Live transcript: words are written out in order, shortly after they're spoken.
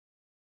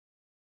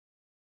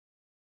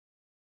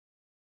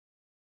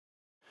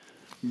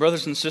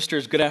Brothers and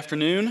sisters, good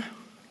afternoon.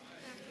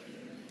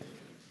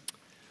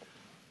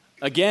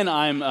 Again,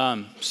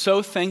 I'm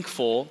so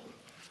thankful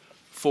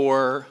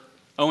for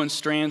Owen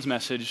Strand's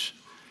message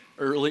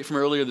from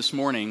earlier this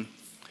morning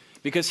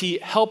because he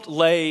helped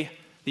lay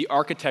the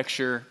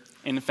architecture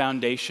and the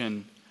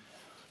foundation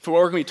for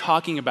what we're going to be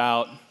talking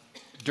about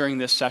during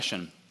this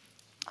session.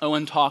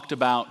 Owen talked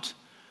about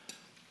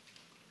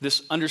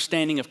this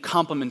understanding of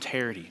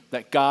complementarity,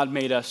 that God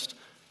made us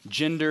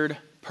gendered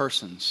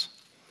persons.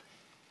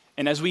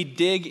 And as we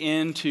dig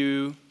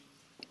into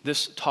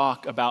this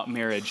talk about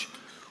marriage,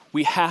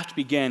 we have to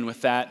begin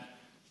with that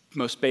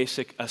most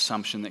basic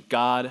assumption that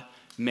God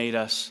made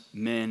us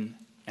men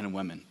and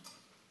women.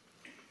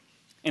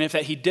 And if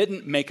that He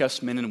didn't make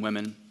us men and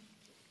women,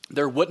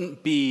 there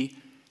wouldn't be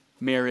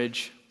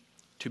marriage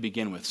to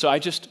begin with. So I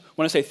just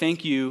want to say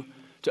thank you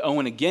to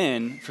Owen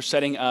again for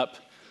setting up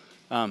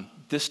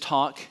this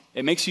talk.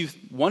 It makes you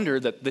wonder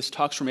that this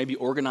talks were maybe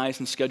organized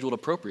and scheduled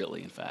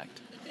appropriately, in fact.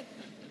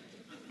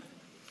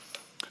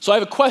 So I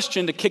have a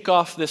question to kick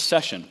off this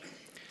session.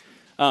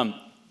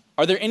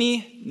 Are there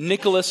any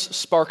Nicholas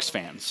Sparks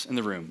fans in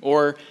the room,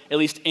 or at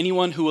least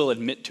anyone who will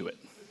admit to it?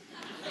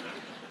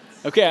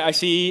 Okay, I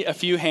see a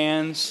few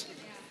hands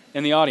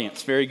in the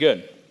audience. Very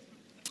good.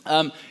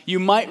 You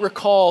might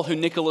recall who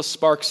Nicholas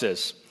Sparks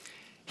is.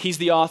 He's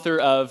the author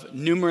of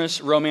numerous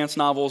romance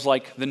novels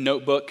like The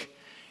Notebook,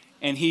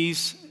 and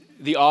he's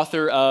the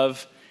author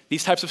of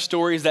these types of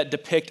stories that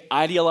depict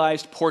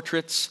idealized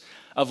portraits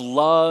of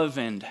love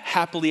and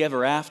happily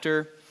ever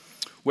after,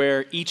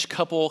 where each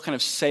couple kind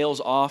of sails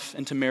off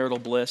into marital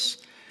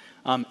bliss.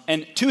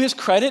 And to his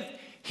credit,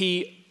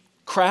 he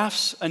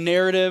crafts a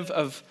narrative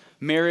of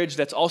marriage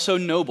that's also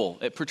noble.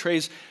 It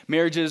portrays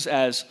marriages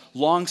as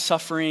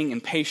long-suffering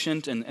and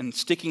patient and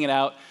sticking it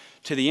out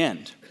to the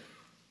end.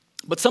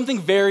 But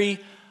something very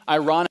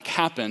ironic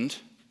happened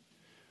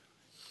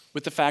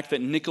with the fact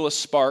that Nicholas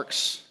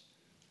Sparks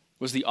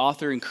was the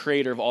author and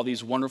creator of all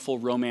these wonderful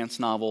romance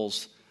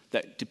novels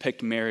that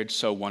depict marriage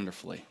so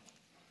wonderfully.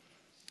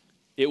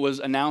 It was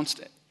announced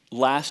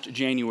last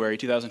January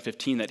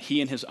 2015 that he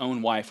and his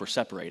own wife were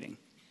separating,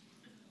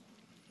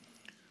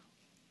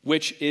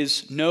 which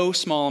is no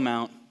small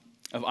amount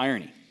of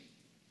irony.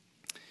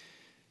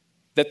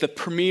 That the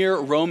premier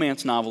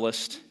romance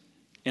novelist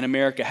in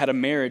America had a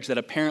marriage that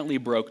apparently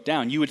broke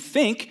down. You would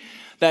think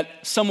that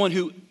someone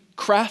who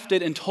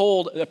crafted and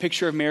told a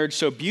picture of marriage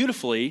so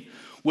beautifully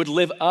would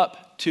live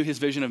up to his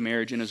vision of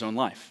marriage in his own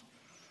life.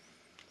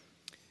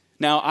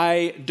 Now,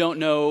 I don't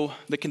know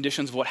the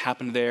conditions of what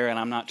happened there, and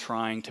I'm not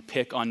trying to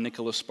pick on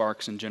Nicholas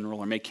Sparks in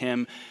general or make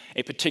him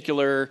a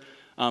particular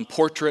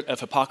portrait of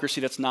hypocrisy.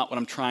 That's not what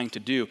I'm trying to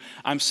do.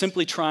 I'm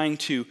simply trying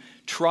to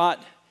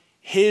trot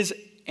his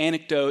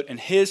anecdote and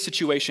his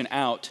situation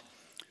out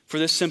for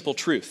this simple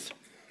truth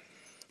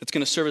that's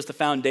going to serve as the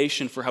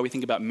foundation for how we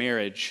think about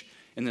marriage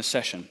in this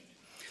session.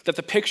 That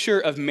the picture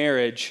of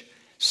marriage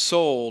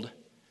sold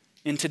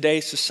in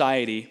today's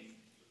society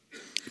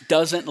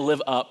doesn't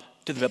live up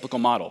to the biblical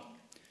model.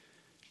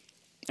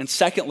 And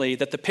secondly,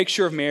 that the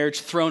picture of marriage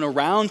thrown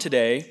around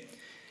today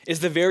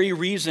is the very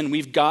reason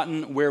we've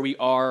gotten where we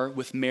are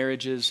with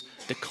marriage's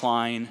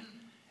decline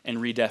and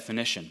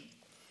redefinition.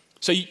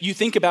 So you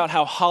think about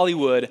how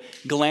Hollywood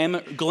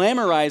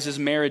glamorizes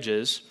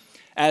marriages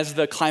as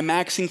the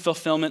climaxing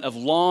fulfillment of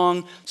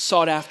long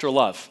sought-after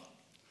love.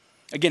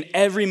 Again,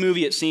 every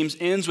movie, it seems,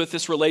 ends with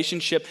this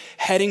relationship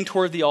heading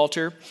toward the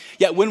altar.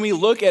 Yet when we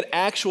look at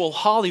actual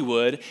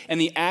Hollywood and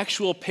the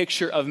actual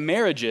picture of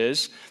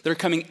marriages that are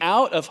coming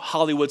out of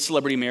Hollywood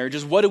celebrity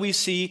marriages, what do we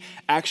see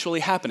actually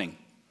happening?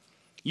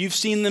 You've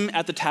seen them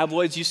at the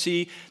tabloids. You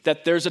see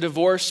that there's a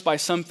divorce by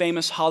some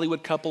famous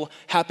Hollywood couple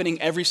happening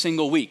every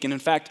single week. And in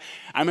fact,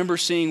 I remember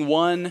seeing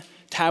one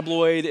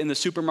tabloid in the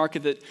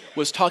supermarket that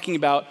was talking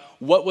about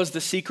what was the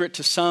secret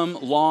to some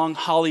long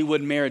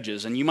Hollywood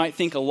marriages. And you might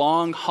think a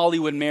long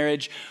Hollywood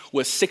marriage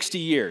was 60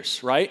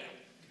 years, right?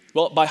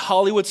 Well, by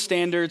Hollywood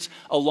standards,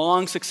 a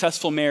long,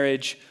 successful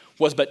marriage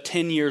was but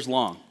 10 years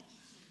long.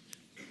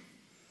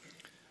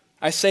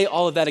 I say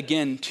all of that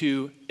again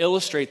to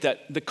illustrate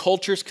that the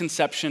culture's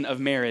conception of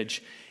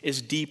marriage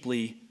is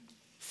deeply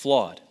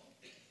flawed.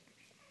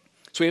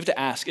 So we have to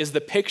ask, is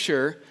the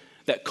picture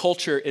that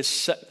culture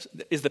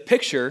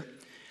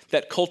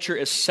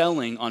is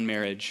selling on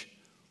marriage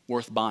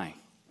worth buying?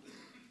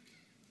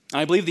 And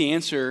I believe the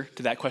answer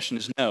to that question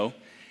is no,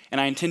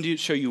 and I intend to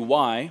show you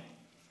why,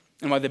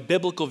 and why the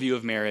biblical view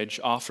of marriage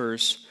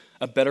offers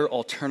a better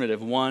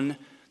alternative, one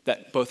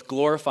that both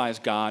glorifies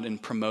God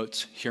and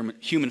promotes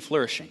human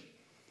flourishing.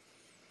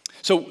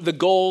 So the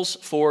goals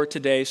for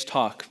today's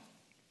talk.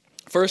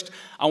 First,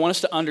 I want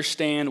us to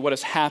understand what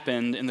has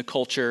happened in the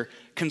culture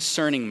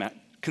concerning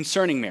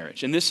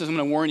marriage. And this is, I'm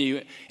going to warn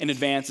you in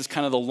advance, is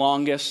kind of the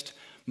longest,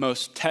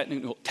 most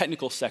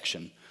technical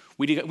section.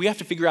 We have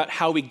to figure out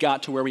how we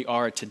got to where we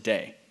are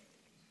today.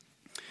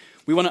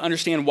 We want to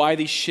understand why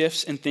these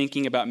shifts in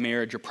thinking about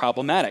marriage are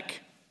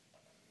problematic.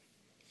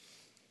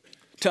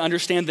 To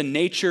understand the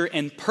nature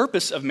and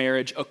purpose of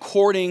marriage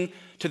according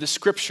to the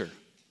Scripture.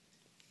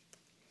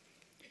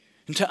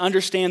 and to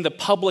understand the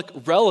public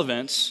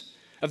relevance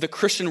of the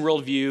Christian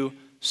worldview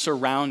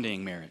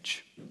surrounding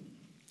marriage.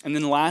 And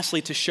then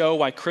lastly, to show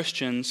why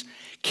Christians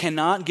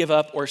cannot give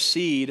up or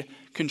cede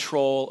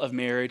control of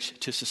marriage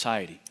to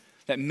society,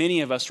 that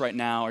many of us right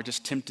now are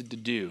just tempted to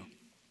do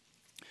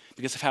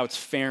because of how it's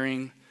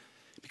faring,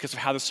 because of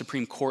how the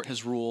Supreme Court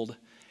has ruled,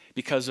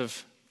 because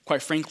of,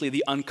 quite frankly,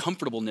 the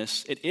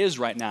uncomfortableness it is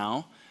right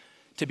now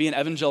to be an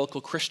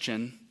evangelical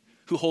Christian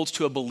who holds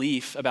to a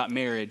belief about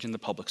marriage in the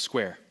public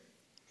square.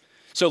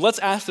 So let's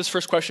ask this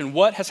first question: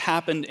 what has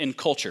happened in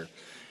culture?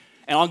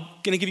 And I'm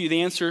going to give you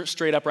the answer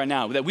straight up right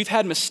now, that we've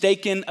had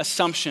mistaken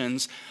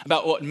assumptions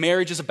about what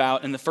marriage is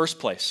about in the first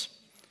place.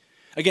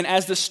 Again,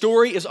 as the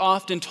story is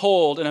often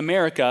told in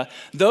America,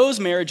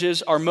 those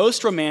marriages are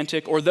most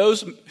romantic, or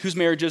those whose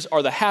marriages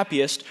are the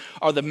happiest,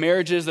 are the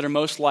marriages that are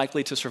most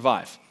likely to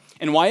survive.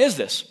 And why is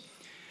this?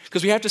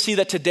 Because we have to see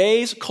that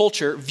today's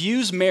culture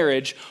views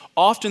marriage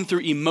often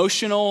through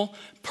emotional,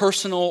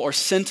 personal, or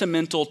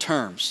sentimental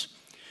terms.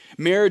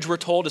 Marriage, we're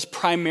told, is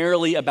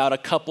primarily about a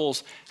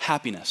couple's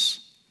happiness.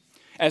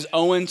 As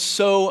Owen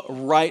so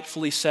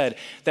rightfully said,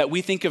 that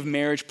we think of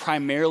marriage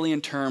primarily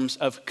in terms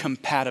of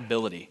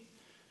compatibility.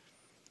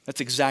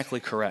 That's exactly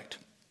correct.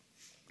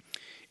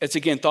 It's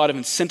again thought of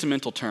in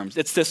sentimental terms.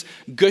 It's this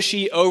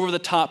gushy,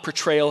 over-the-top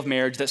portrayal of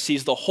marriage that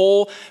sees the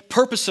whole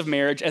purpose of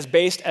marriage as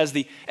based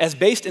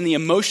in the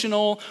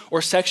emotional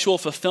or sexual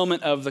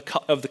fulfillment of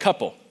the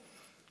couple.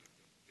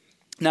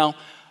 Now,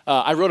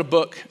 I wrote a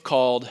book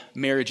called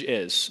Marriage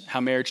Is: How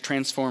Marriage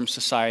Transforms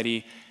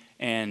Society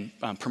and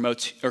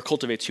promotes or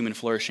cultivates human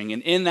flourishing.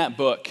 And in that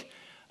book,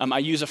 I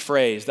use a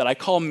phrase that I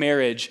call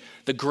marriage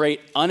the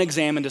great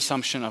unexamined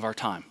assumption of our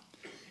time.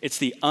 It's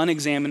the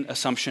unexamined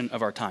assumption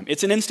of our time.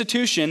 It's an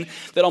institution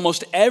that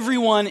almost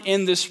everyone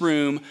in this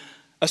room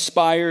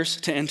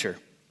aspires to enter.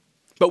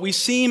 But we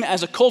seem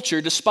as a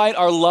culture, despite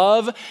our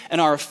love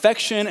and our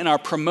affection and our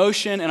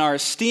promotion and our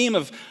esteem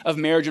of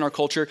marriage in our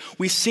culture,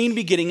 we seem to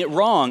be getting it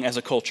wrong as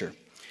a culture.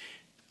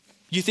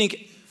 You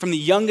think from the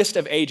youngest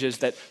of ages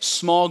that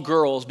small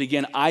girls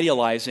begin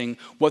idealizing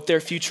what their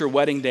future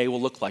wedding day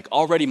will look like.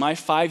 Already my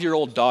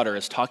 5-year-old daughter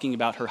is talking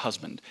about her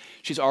husband.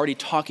 She's already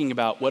talking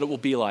about what it will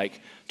be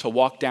like to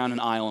walk down an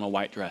aisle in a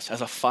white dress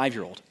as a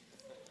 5-year-old.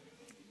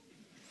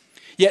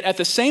 Yet at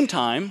the same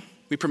time,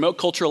 we promote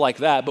culture like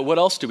that, but what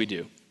else do we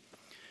do?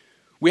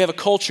 We have a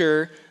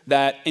culture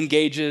that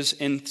engages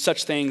in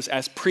such things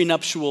as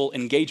prenuptial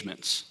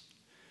engagements,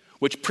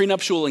 which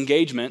prenuptial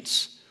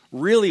engagements,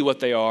 really what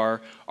they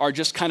are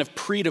just kind of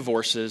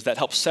pre-divorces that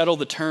help settle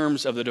the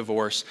terms of the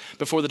divorce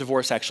before the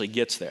divorce actually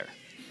gets there.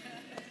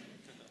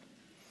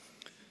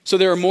 So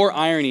there are more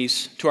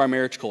ironies to our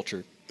marriage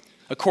culture.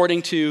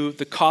 According to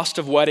the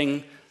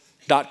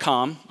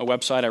costofwedding.com, a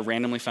website I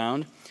randomly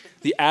found,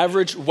 the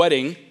average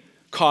wedding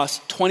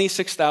costs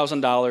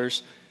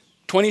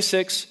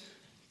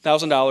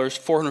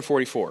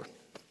 $26,444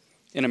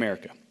 in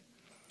America.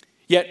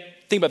 Yet,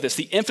 think about this,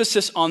 the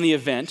emphasis on the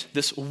event,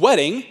 the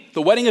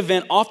wedding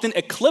event often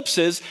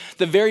eclipses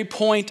the very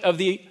point of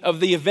the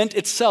event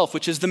itself,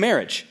 which is the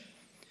marriage.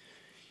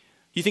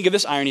 You think of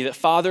this irony that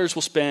fathers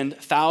will spend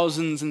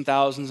thousands and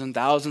thousands and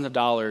thousands of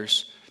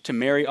dollars to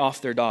marry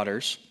off their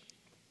daughters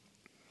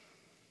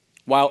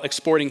while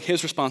exporting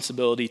his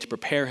responsibility to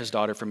prepare his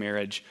daughter for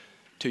marriage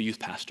to a youth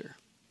pastor,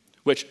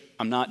 which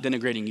I'm not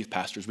denigrating youth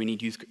pastors. We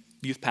need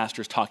youth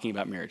pastors talking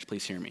about marriage.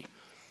 Please hear me.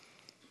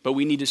 But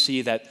we need to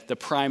see that the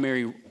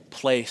primary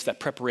place that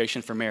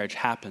preparation for marriage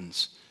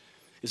happens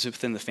is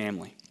within the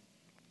family.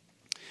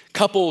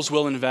 Couples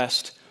will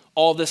invest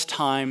all this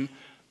time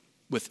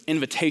with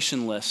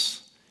invitation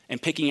lists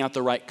and picking out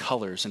the right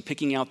colors and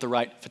picking out the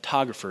right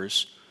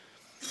photographers,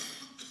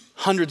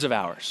 hundreds of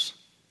hours.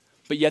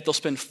 But yet they'll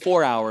spend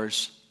 4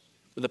 hours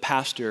with a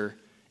pastor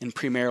in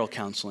premarital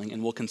counseling,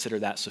 and we'll consider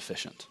that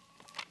sufficient.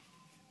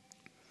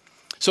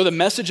 So the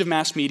message of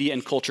mass media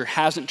and culture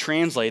hasn't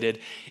translated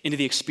into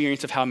the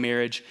experience of how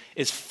marriage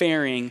is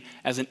faring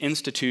as an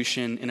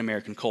institution in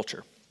American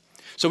culture.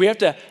 So we have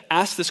to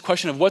ask this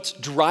question of what's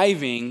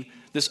driving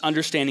this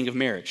understanding of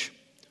marriage.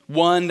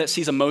 One that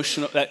sees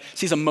emotional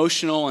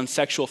and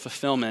sexual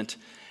fulfillment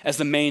as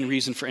the main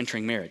reason for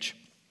entering marriage.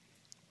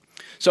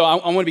 So I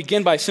want to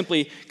begin by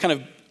simply kind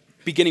of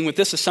beginning with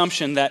this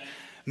assumption that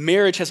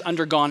marriage has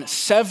undergone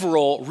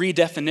several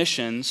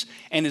redefinitions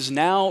and is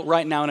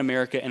right now in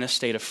America in a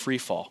state of free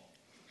fall.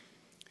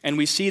 And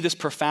we see this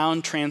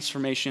profound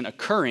transformation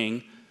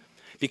occurring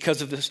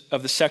because of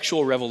the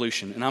sexual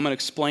revolution. And I'm going to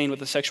explain what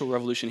the sexual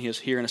revolution is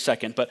here in a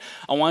second, but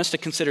I want us to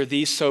consider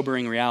these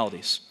sobering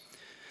realities.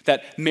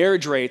 That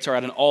marriage rates are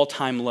at an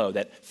all-time low,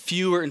 that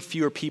fewer and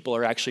fewer people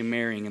are actually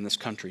marrying in this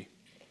country.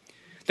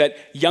 That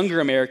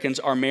younger Americans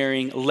are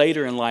marrying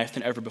later in life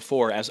than ever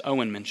before, as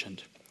Owen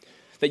mentioned.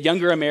 That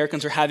younger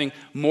Americans are having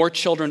more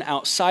children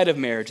outside of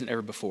marriage than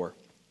ever before.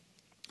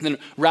 And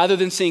rather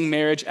than seeing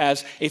marriage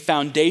as a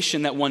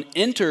foundation that one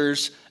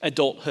enters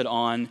adulthood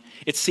on,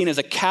 it's seen as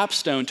a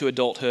capstone to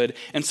adulthood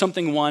and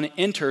something one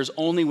enters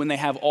only when they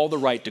have all the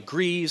right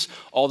degrees,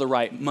 all the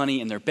right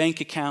money in their bank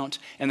account,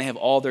 and they have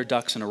all their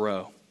ducks in a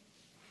row.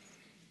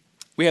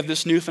 we have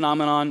this new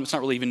phenomenon, it's not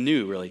really even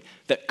new, really,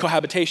 that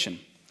cohabitation,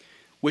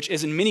 which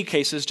is in many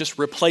cases just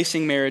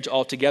replacing marriage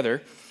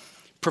altogether,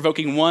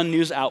 provoking one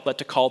news outlet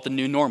to call it the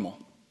new normal.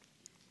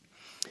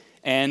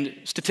 And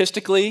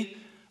statistically,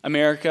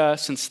 America,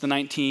 since the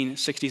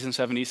 1960s and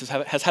 70s,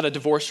 has had a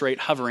divorce rate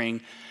hovering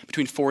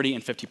between 40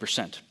 and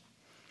 50%.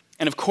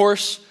 And of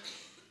course,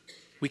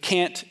 we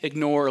can't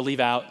ignore or leave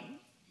out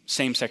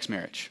same-sex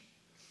marriage.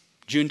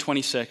 June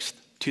 26th,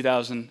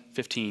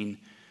 2015,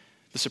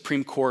 the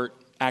Supreme Court,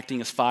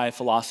 acting as 5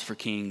 philosopher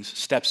kings,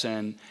 steps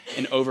in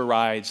and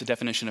overrides the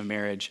definition of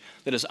marriage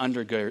that has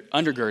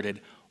undergirded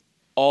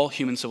all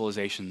human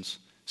civilizations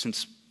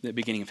since the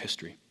beginning of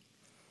history.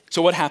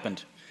 So what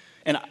happened?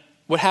 And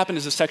what happened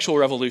is the sexual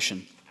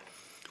revolution,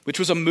 which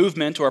was a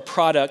movement or a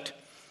product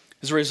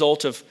as a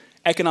result of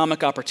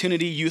economic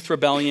opportunity, youth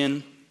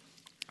rebellion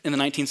in the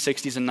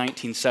 1960s and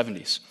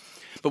 1970s.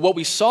 But what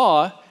we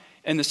saw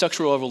in the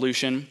sexual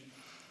revolution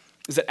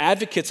is that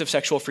advocates of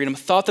sexual freedom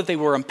thought that they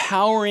were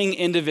empowering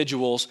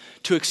individuals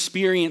to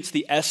experience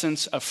the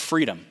essence of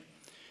freedom.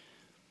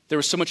 There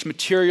was so much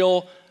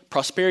material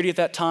prosperity at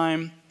that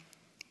time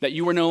that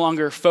you were no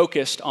longer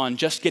focused on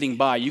just getting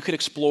by. You could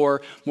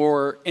explore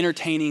more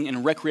entertaining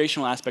and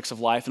recreational aspects of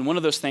life, and one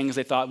of those things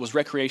they thought was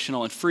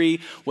recreational and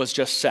free was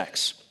just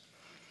sex.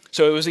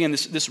 So it was, again,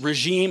 this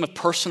regime of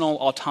personal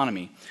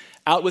autonomy.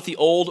 Out with the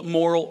old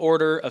moral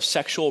order of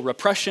sexual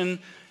repression,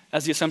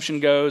 as the assumption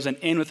goes, and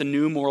in with a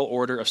new moral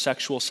order of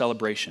sexual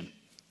celebration.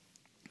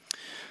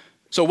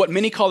 So what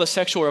many call the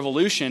sexual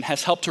revolution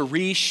has helped to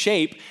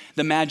reshape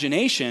the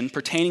imagination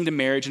pertaining to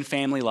marriage and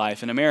family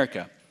life in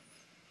America.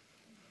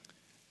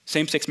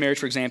 Same-sex marriage,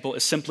 for example,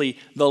 is simply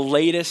the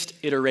latest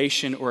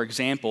iteration or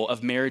example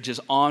of marriage's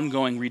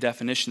ongoing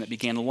redefinition that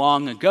began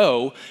long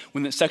ago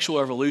when the sexual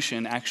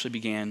revolution actually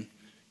began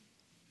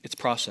its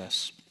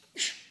process.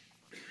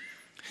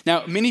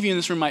 Now, many of you in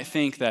this room might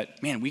think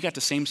that, man, we got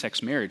to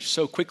same-sex marriage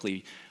so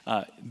quickly.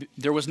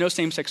 There was no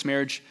same-sex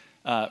marriage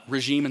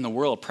regime in the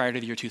world prior to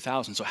the year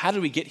 2000. So how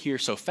did we get here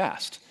so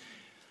fast?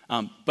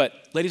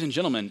 But ladies and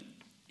gentlemen,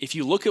 if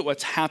you look at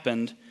what's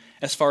happened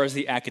as far as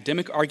the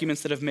academic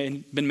arguments that have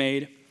been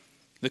made,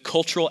 the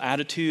cultural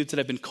attitudes that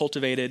have been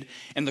cultivated,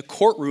 and the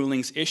court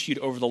rulings issued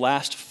over the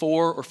last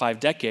 4 or 5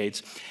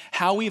 decades,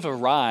 how we've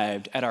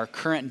arrived at our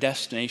current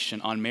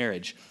destination on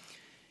marriage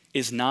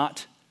is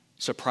not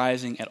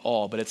surprising at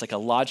all, but it's like a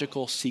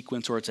logical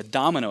sequence, or it's a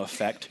domino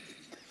effect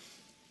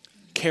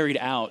carried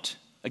out,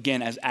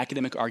 again, as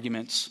academic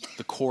arguments,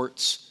 the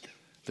courts,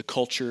 the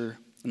culture,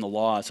 and the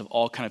laws have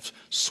all kind of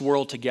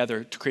swirled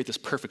together to create this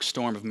perfect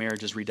storm of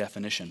marriage's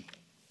redefinition.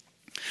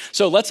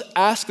 So let's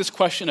ask this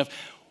question of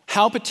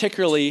how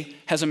particularly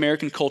has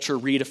American culture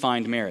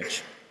redefined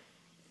marriage?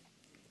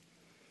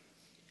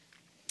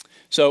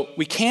 So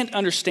we can't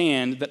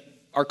understand that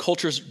our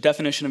culture's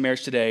definition of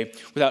marriage today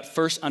without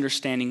first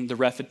understanding the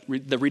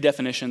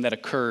redefinition that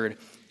occurred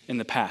in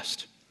the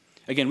past.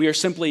 Again, we are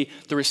simply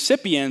the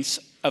recipients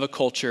of a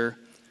culture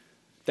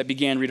that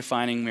began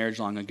redefining marriage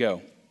long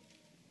ago.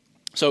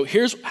 So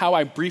here's how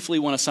I briefly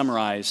want to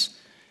summarize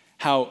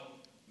how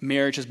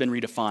marriage has been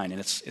redefined, and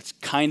it's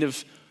kind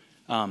of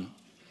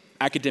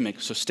academic,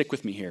 so stick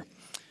with me here.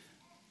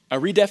 A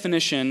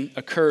redefinition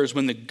occurs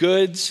when the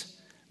goods,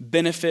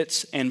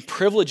 benefits, and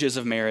privileges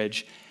of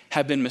marriage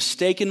have been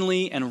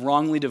mistakenly and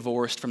wrongly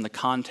divorced from the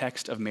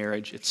context of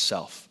marriage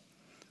itself.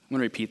 I'm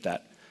going to repeat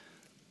that.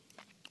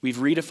 We've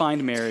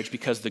redefined marriage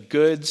because the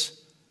goods,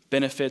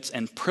 benefits,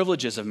 and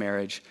privileges of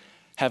marriage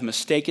have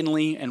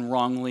mistakenly and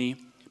wrongly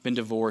been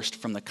divorced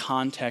from the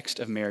context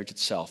of marriage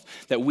itself.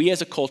 That we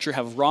as a culture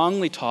have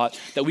wrongly taught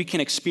that we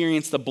can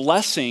experience the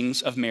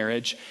blessings of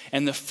marriage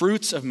and the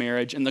fruits of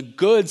marriage and the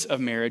goods of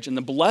marriage and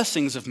the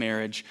blessings of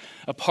marriage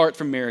apart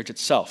from marriage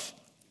itself.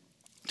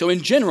 So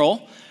in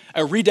general,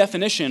 a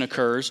redefinition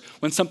occurs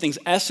when something's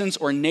essence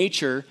or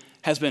nature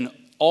has been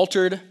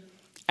altered,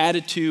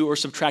 added to, or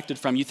subtracted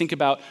from. You think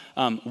about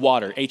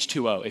water,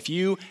 H2O. If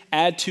you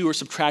add to or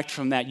subtract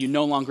from that, you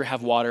no longer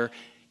have water.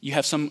 You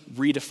have some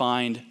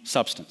redefined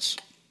substance.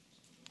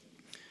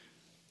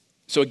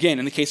 So again,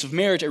 in the case of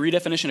marriage, a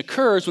redefinition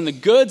occurs when the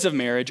goods of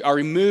marriage are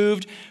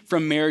removed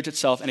from marriage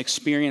itself and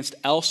experienced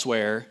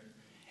elsewhere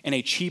in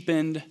a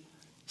cheapened,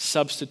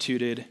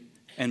 substituted,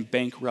 and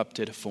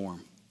bankrupted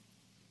form.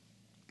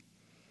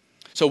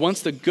 So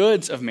once the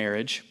goods of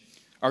marriage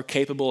are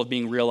capable of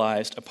being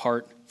realized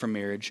apart from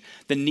marriage,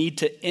 the need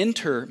to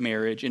enter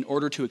marriage in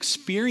order to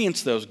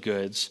experience those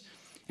goods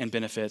and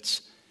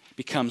benefits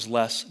becomes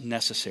less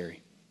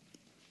necessary.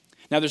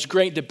 Now, there's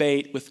great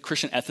debate with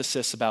Christian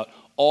ethicists about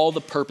all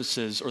the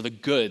purposes or the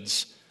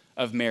goods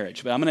of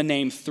marriage, but I'm going to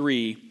name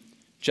 3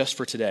 just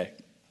for today.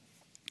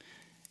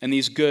 And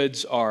these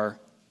goods are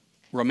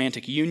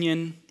romantic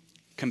union,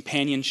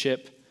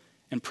 companionship,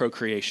 and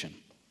procreation.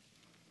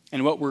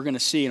 And what we're going to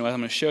see and what I'm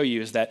going to show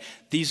you is that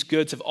these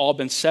goods have all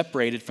been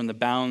separated from the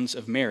bounds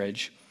of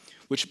marriage,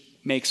 which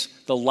makes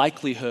the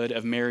likelihood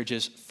of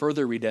marriage's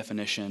further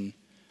redefinition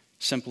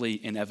simply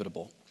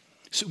inevitable.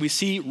 So we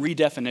see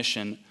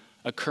redefinition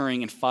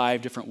occurring in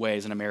 5 different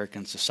ways in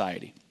American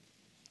society.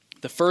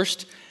 The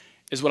first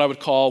is what I would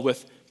call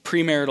with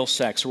premarital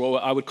sex, or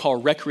what I would call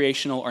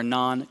recreational or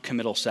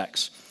non-committal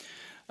sex.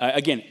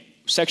 Again,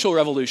 sexual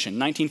revolution,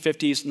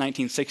 1950s,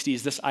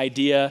 1960s, this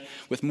idea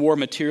with more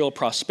material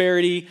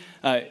prosperity,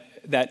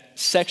 that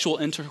sexual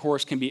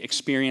intercourse can be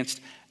experienced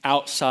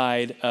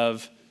outside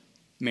of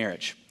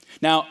marriage.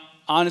 Now,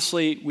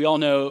 honestly, we all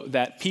know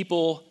that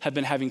people have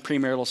been having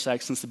premarital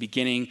sex since the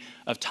beginning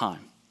of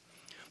time.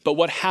 But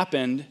what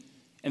happened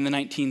in the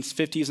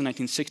 1950s and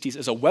 1960s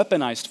is a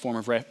weaponized form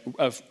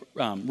of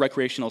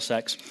recreational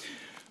sex,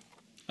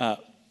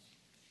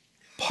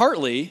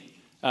 partly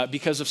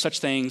because of such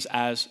things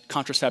as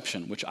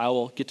contraception, which I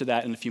will get to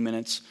that in a few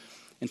minutes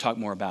and talk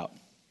more about.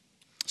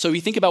 So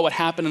we think about what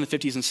happened in the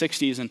 50s and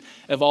 60s and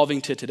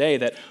evolving to today,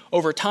 that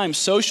over time,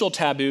 social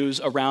taboos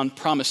around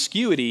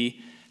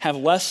promiscuity have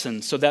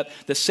lessened so that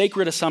the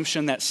sacred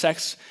assumption that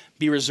sex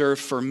be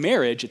reserved for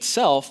marriage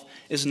itself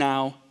is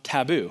now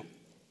taboo.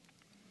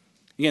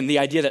 Again, the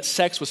idea that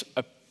sex was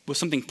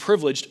something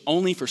privileged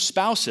only for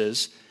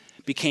spouses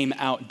became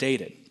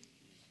outdated.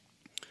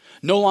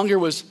 No longer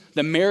was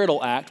the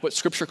marital act, what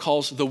Scripture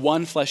calls the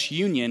one flesh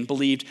union,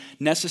 believed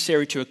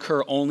necessary to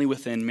occur only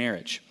within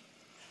marriage.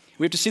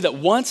 We have to see that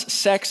once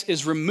sex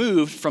is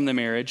removed from the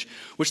marriage,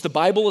 which the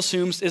Bible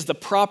assumes is the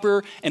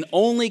proper and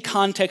only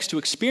context to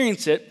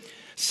experience it,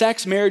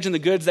 sex, marriage, and the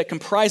goods that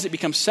comprise it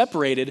become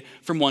separated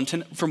from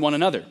one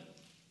another.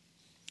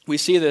 We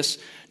see this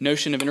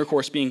notion of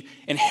intercourse being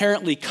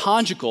inherently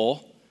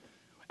conjugal,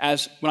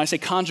 as when I say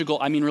conjugal,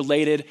 I mean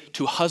related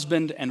to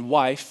husband and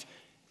wife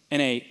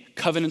in a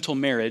covenantal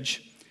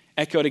marriage,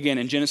 echoed again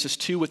in Genesis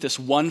 2 with this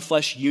one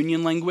flesh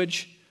union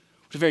language,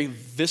 which is a very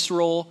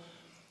visceral,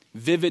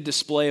 vivid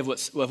display of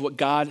what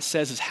God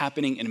says is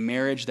happening in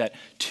marriage, that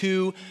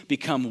two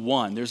become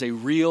one. There's a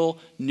real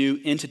new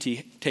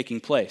entity taking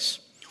place.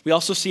 We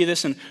also see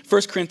this in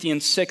 1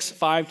 Corinthians 6,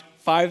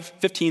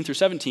 15 through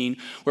 17,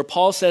 where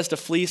Paul says to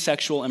flee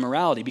sexual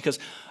immorality, because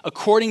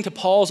according to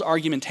Paul's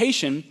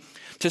argumentation,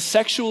 to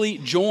sexually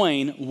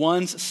join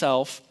one's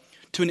self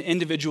to an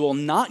individual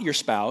not your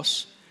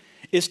spouse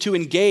is to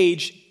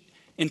engage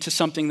into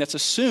something that's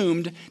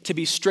assumed to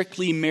be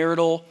strictly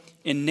marital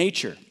in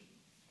nature.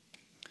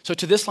 So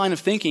to this line of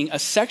thinking, a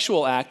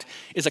sexual act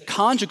is a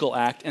conjugal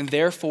act and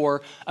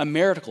therefore a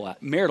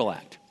marital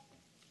act.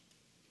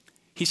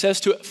 He says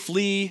to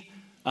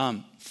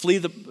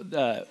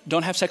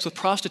don't have sex with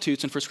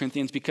prostitutes in 1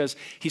 Corinthians, because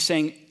he's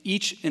saying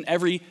each and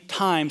every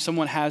time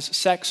someone has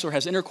sex or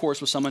has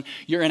intercourse with someone,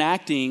 you're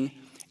enacting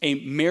a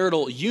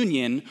marital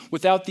union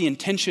without the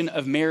intention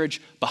of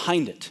marriage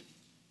behind it.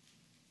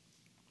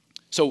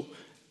 So,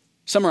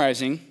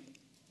 summarizing,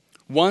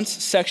 once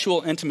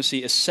sexual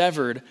intimacy is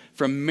severed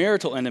from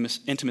marital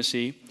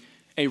intimacy,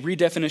 a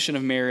redefinition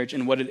of marriage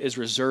and what it is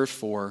reserved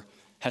for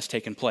has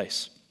taken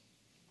place.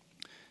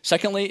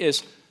 Secondly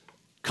is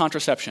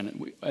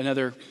contraception,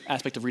 another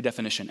aspect of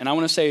redefinition. And I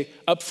want to say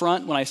up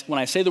front, when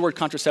I say the word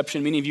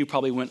contraception, many of you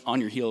probably went on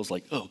your heels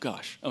like, oh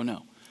gosh, oh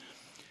no.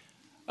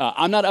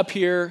 I'm not up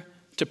here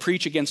to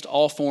preach against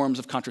all forms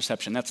of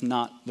contraception. That's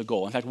not the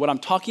goal. In fact, what I'm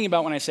talking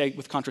about when I say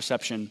with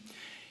contraception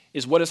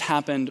is what has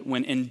happened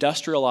when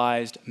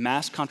industrialized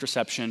mass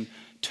contraception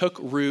took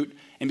root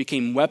and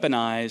became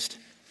weaponized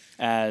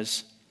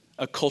as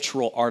a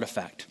cultural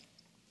artifact.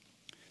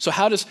 So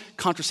how does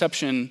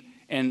contraception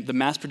and the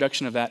mass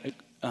production of that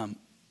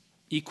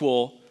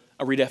equal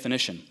a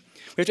redefinition?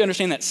 We have to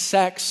understand that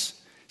sex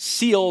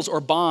seals or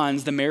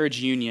bonds the marriage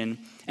union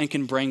and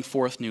can bring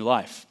forth new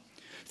life.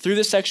 Through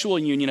the sexual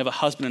union of a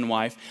husband and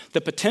wife,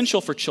 the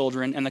potential for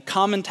children and the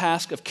common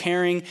task of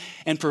caring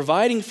and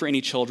providing for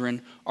any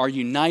children are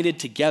united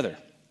together.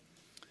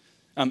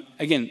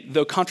 Again,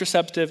 though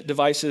contraceptive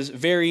devices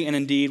vary, and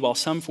indeed, while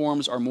some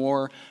forms are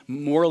more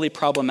morally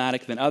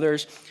problematic than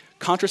others,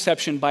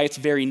 contraception by its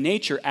very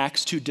nature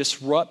acts to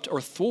disrupt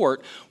or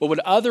thwart what would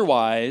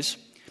otherwise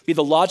be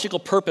the logical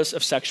purpose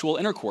of sexual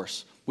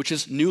intercourse, which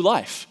is new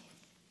life.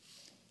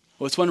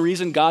 Well, it's one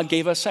reason God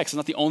gave us sex. It's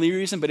not the only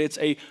reason, but it's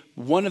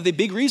one of the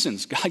big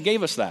reasons God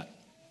gave us that.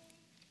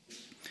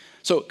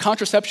 So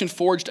contraception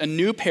forged a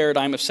new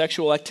paradigm of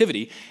sexual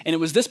activity, and it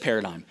was this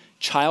paradigm,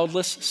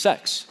 childless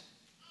sex.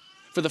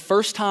 For the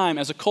first time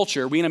as a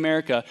culture, we in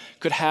America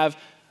could have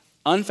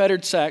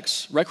unfettered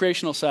sex,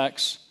 recreational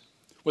sex,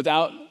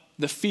 without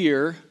the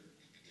fear,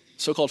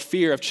 so-called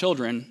fear of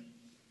children,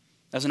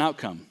 as an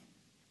outcome.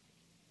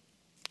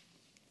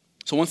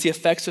 So once the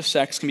effects of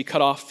sex can be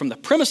cut off from the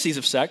premises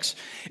of sex,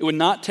 it would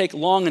not take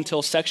long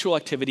until sexual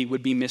activity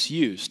would be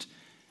misused.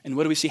 And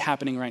what do we see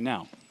happening right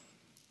now?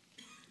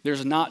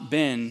 There's not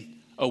been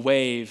a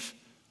wave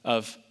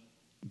of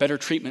better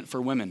treatment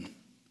for women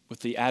with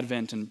the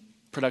advent and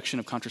production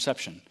of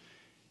contraception.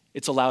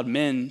 It's allowed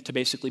men to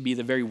basically be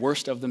the very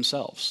worst of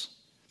themselves.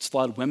 It's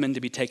allowed women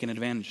to be taken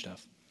advantage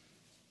of.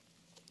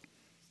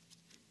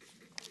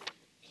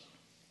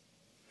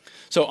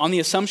 So on the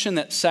assumption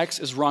that sex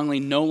is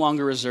wrongly no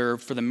longer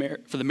reserved for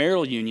the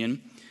marital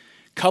union,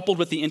 coupled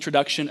with the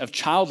introduction of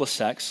childless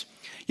sex,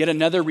 yet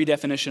another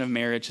redefinition of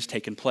marriage has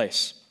taken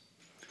place.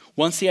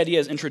 Once the idea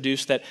is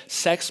introduced that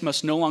sex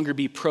must no longer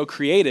be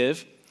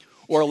procreative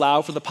or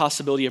allow for the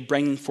possibility of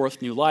bringing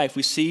forth new life,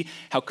 we see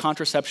how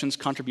contraception's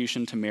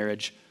contribution to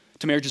marriage's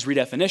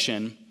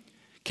redefinition,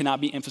 cannot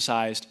be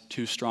emphasized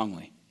too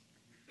strongly.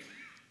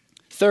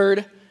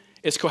 Third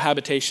is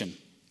cohabitation.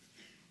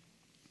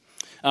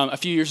 A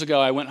few years ago,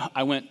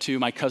 I went to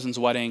my cousin's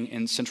wedding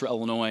in Central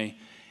Illinois,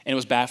 and it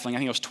was baffling. I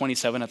think I was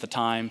 27 at the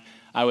time.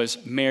 I was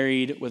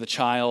married with a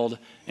child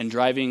and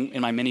driving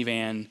in my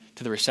minivan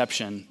to the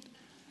reception.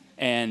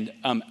 And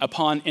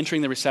upon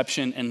entering the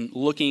reception and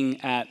looking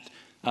at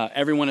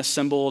everyone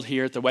assembled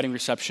here at the wedding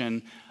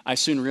reception, I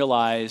soon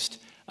realized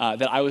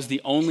that I was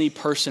the only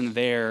person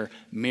there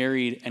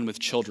married and with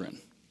children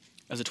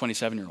as a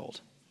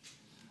 27-year-old.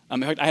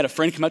 In fact, I had a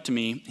friend come up to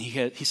me.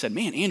 He said,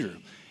 "Man, Andrew,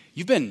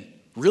 you've been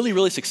really,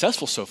 really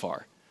successful so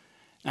far."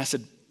 And I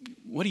said,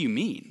 "What do you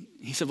mean?"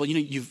 He said, "Well,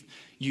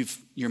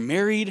 you're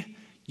married,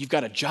 you've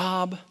got a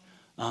job,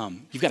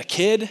 you've got a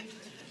kid."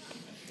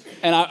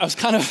 And I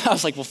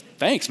was like, "Well,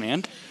 thanks,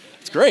 man.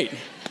 It's great."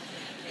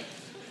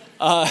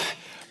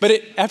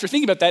 But after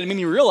thinking about that, it made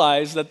me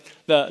realize that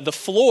the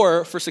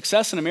floor for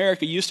success in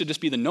America used to just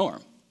be the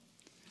norm.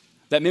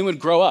 That men would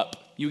grow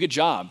up, you would get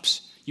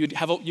jobs, you would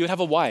have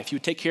a wife, you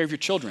would take care of your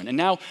children. And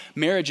now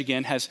marriage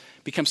again has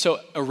become so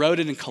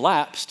eroded and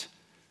collapsed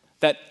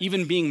that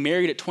even being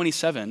married at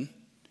 27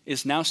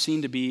 is now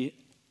seen to be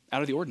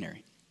out of the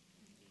ordinary.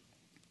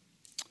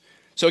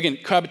 So again,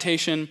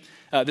 cohabitation,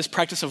 this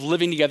practice of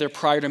living together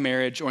prior to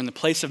marriage or in the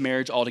place of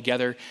marriage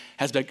altogether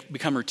has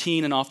become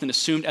routine and often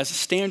assumed as a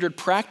standard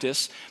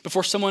practice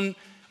before some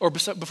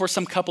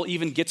couple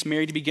even gets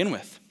married to begin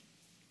with.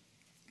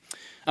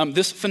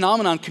 This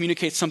phenomenon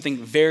communicates something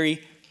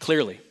very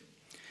clearly,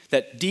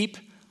 that deep,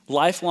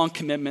 lifelong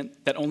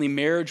commitment that only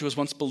marriage was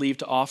once believed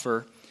to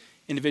offer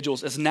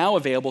individuals is now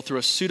available through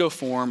a pseudo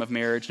form of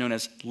marriage known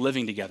as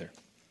living together.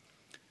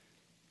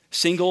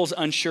 Singles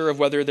unsure of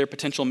whether their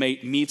potential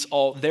mate meets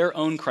all their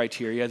own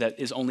criteria, that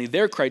is only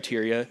their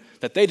criteria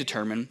that they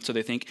determine, so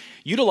they think,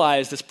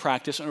 utilize this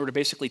practice in order to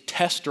basically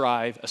test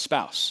drive a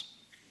spouse.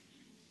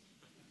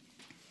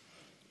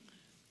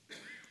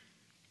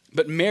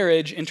 But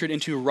marriage entered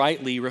into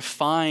rightly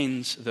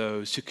refines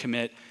those who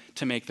commit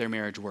to make their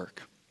marriage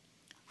work,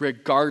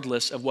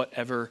 regardless of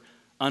whatever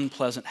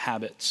unpleasant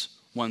habits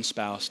one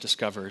spouse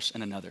discovers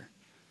in another.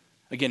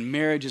 Again,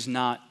 marriage is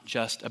not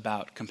just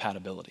about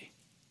compatibility.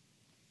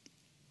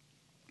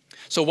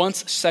 So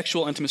once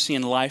sexual intimacy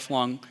and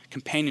lifelong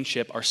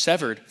companionship are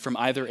severed from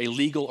either a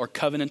legal or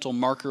covenantal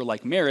marker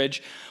like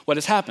marriage, what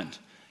has happened?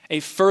 A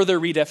further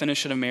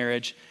redefinition of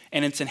marriage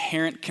and its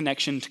inherent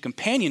connection to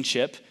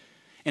companionship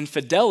and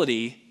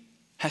fidelity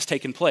has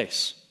taken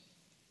place.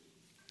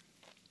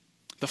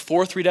 The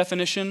fourth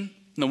redefinition, and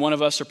the one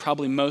of us are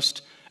probably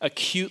most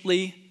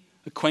acutely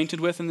acquainted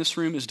with in this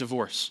room, is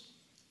divorce.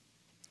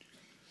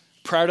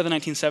 Prior to the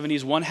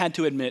 1970s, one had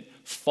to admit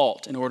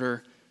fault in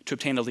order to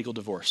obtain a legal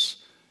divorce.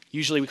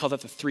 Usually we call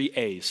that the 3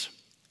 A's: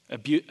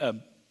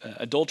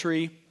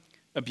 adultery,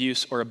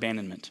 abuse, or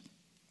abandonment.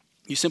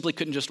 You simply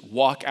couldn't just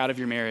walk out of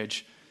your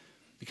marriage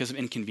because of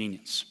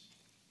inconvenience.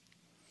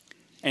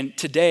 And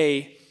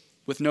today,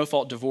 with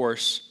no-fault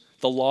divorce,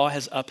 the law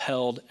has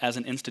upheld as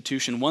an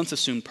institution once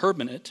assumed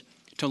permanent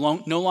to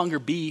no longer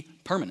be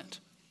permanent.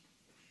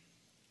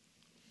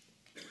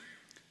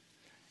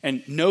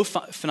 And no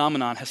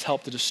phenomenon has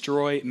helped to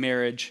destroy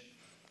marriage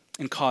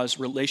and cause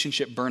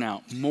relationship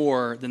burnout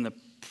more than the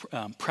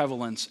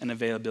prevalence and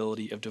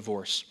availability of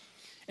divorce,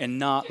 and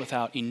not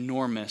without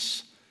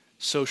enormous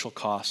social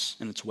costs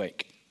in its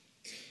wake.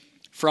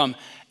 From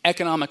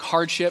economic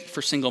hardship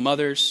for single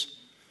mothers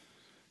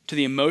to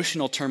the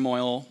emotional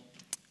turmoil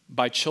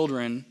by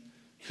children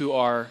who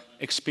are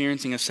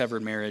experiencing a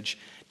severed marriage,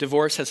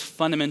 divorce has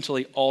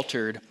fundamentally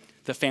altered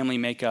the family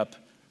makeup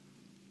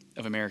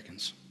of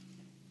Americans.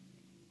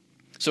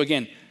 So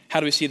again, how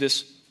do we see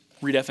this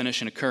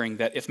redefinition occurring?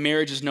 That if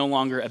marriage is no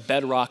longer a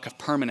bedrock of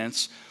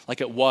permanence like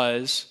it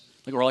was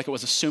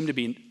assumed to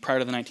be prior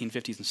to the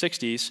 1950s and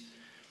 60s,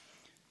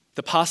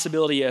 the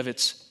possibility of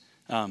it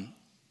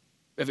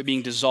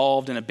being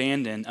dissolved and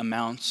abandoned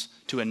amounts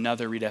to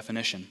another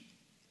redefinition.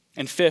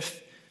 And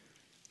fifth,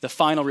 the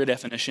final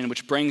redefinition,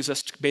 which brings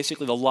us to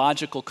basically the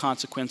logical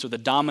consequence or the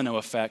domino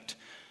effect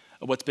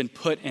of what's been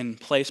put in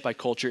place by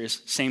culture,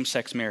 is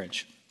same-sex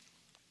marriage.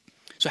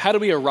 So how do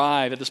we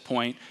arrive at this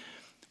point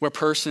where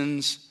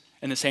persons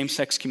in the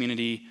same-sex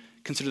community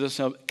consider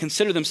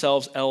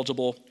themselves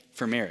eligible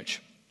for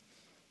marriage?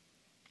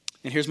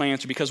 And here's my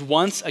answer: because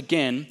once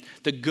again,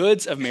 the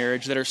goods of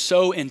marriage that are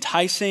so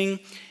enticing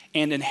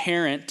and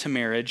inherent to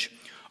marriage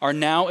are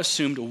now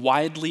assumed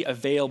widely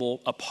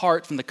available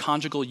apart from the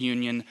conjugal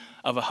union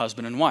of a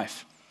husband and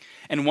wife.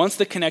 And once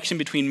the connection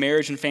between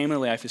marriage and family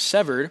life is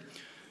severed,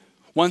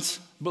 once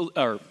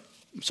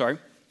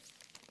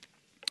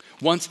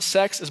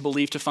sex is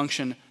believed to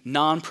function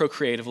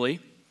non-procreatively,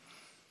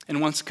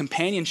 and once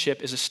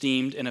companionship is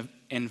esteemed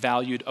and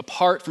valued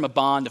apart from a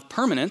bond of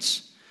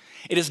permanence,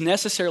 it is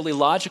necessarily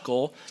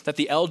logical that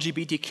the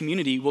LGBT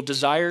community will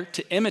desire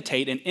to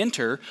imitate and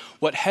enter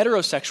what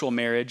heterosexual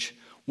marriage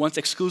once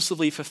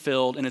exclusively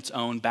fulfilled in its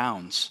own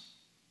bounds.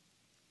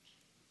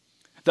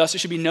 Thus, it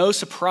should be no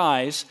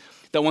surprise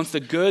that once the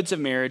goods of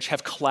marriage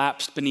have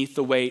collapsed beneath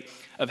the weight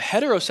of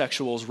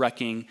heterosexuals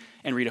wrecking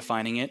and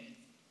redefining it,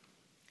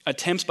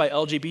 attempts by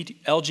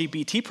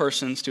LGBT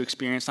persons to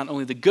experience not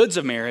only the goods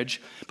of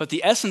marriage, but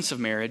the essence of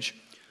marriage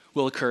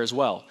will occur as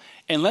well.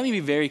 And let me be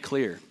very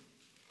clear.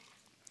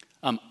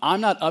 I'm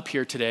not up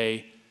here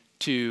today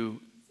to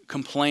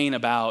complain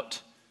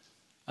about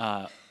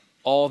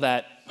all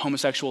that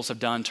homosexuals have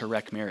done to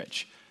wreck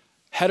marriage.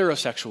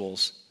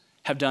 Heterosexuals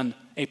have done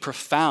a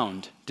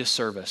profound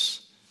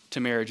disservice to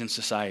marriage and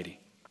society.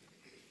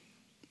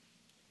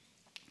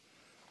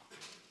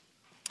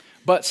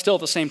 But still,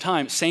 at the same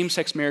time,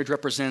 same-sex marriage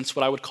represents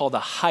what I would call the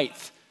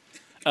height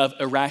of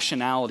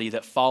irrationality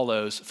that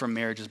follows from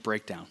marriage's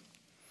breakdown.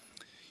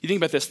 You think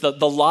about this, the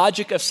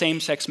logic of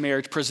same-sex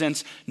marriage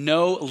presents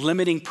no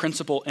limiting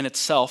principle in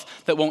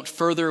itself that won't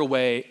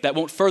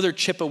further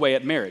chip away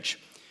at marriage.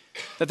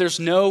 That there's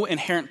no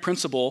inherent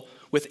principle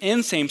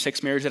within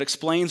same-sex marriage that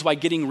explains why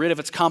getting rid of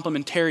its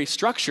complementary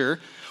structure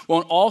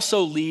won't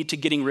also lead to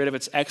getting rid of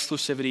its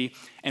exclusivity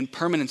and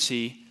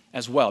permanency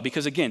as well.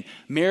 Because again,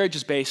 marriage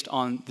is based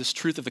on this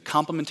truth of the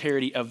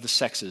complementarity of the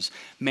sexes.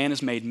 Man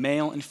is made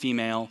male and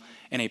female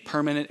in a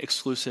permanent,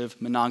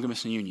 exclusive,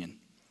 monogamous union.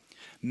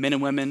 Men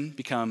and women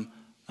become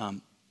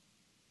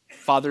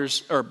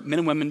husbands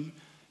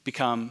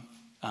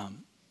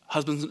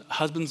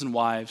and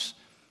wives,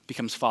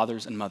 becomes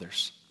fathers and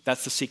mothers.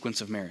 That's the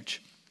sequence of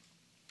marriage.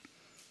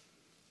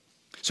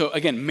 So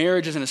again,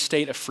 marriage is in a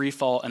state of free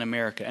fall in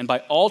America. And by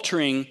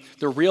altering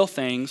the real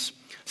things,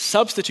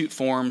 substitute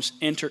forms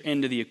enter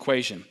into the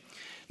equation.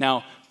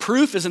 Now,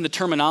 proof is in the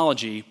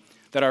terminology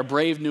that our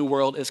brave new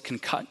world is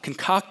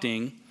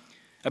concocting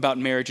about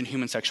marriage and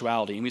human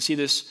sexuality. And we see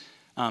this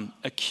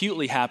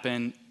acutely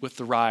happen with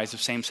the rise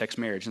of same-sex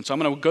marriage. And so I'm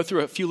going to go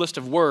through a few list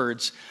of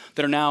words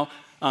that are now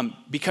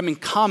becoming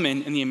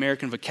common in the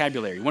American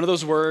vocabulary. One of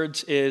those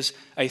words is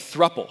a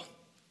throuple.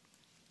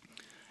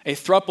 A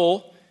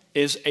throuple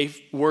is a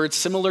word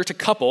similar to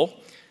couple,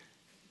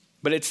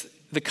 but it's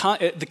the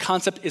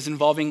concept is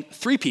involving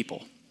three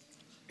people.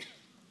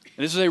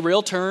 And this is a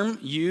real term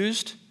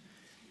used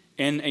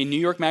in a New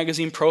York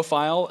Magazine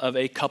profile of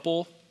a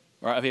couple,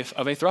 or of a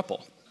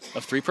throuple,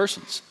 of three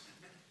persons.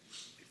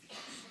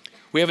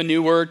 We have a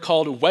new word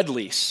called wed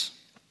lease.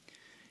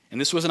 And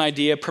this was an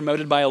idea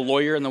promoted by a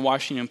lawyer in the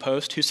Washington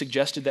Post who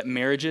suggested that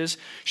marriages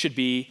should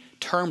be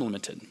term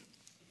limited.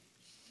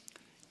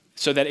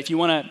 So that if you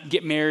want to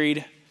get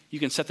married, you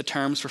can set the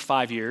terms for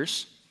 5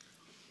 years.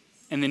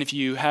 And then if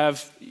you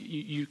have,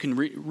 you can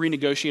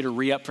renegotiate or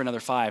re-up for another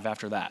 5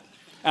 after that.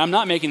 And I'm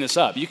not making this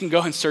up. You can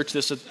go and search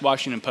this at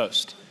Washington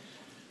Post.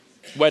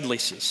 Wed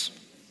leases.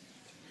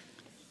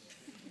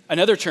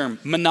 Another term,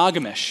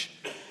 monogamish.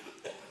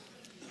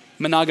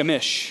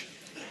 Monogamish.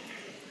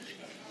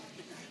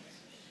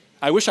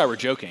 I wish I were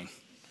joking.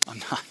 I'm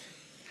not.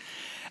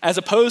 As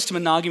opposed to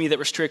monogamy that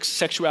restricts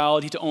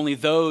sexuality to only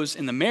those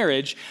in the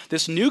marriage,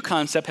 this new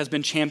concept has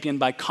been championed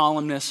by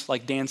columnists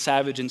like Dan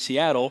Savage in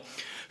Seattle,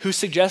 who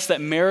suggest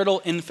that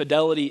marital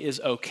infidelity is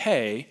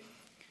okay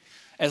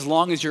as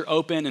long as you're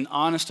open and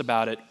honest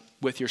about it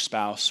with your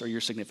spouse or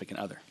your significant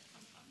other.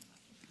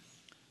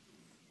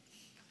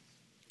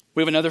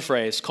 We have another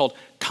phrase called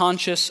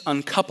conscious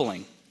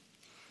uncoupling.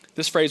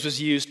 This phrase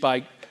was used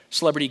by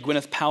celebrity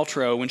Gwyneth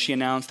Paltrow when she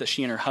announced that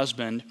she and her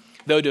husband,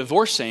 though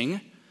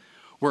divorcing,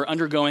 were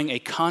undergoing a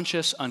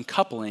conscious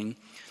uncoupling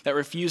that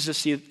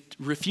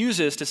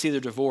refuses to see their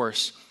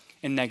divorce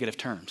in negative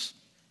terms.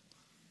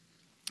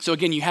 So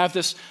again, you have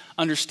this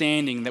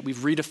understanding that we've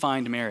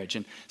redefined marriage,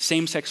 and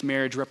same-sex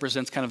marriage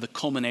represents kind of the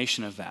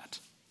culmination of that.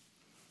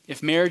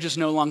 If marriage is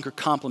no longer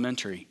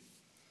complementary,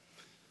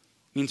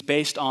 it means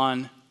based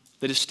on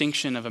the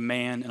distinction of a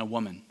man and a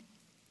woman.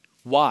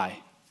 Why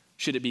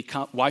should it be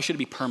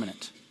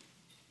permanent?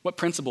 What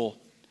principle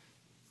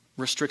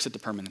restricts it to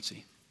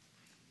permanency?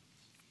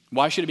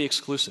 Why should it be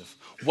exclusive?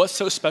 What's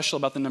so special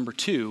about the number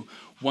 2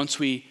 once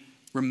we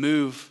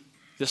remove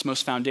this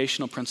most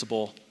foundational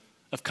principle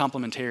of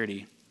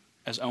complementarity,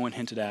 as Owen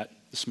hinted at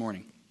this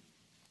morning?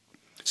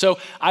 So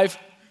I've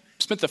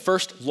spent the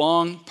first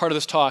long part of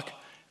this talk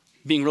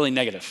being really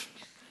negative.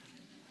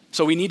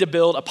 So we need to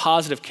build a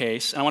positive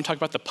case, and I want to talk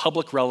about the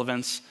public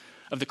relevance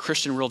of the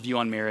Christian worldview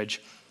on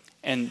marriage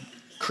and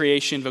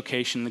creation,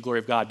 vocation, and the glory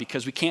of God,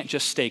 because we can't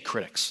just stay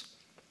critics.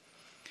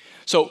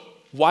 So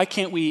why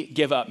can't we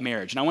give up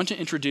marriage? And I want to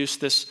introduce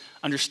this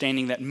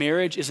understanding that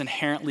marriage is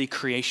inherently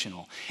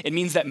creational. It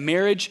means that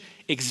marriage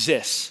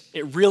exists.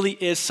 It really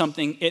is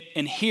something, it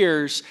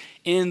inheres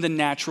in the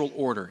natural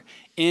order,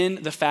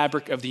 in the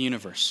fabric of the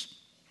universe.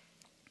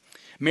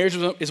 Marriage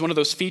is one of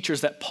those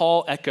features that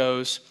Paul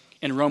echoes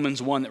in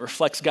Romans 1 that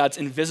reflects God's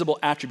invisible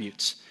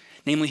attributes,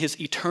 namely his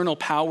eternal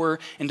power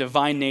and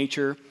divine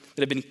nature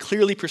that have been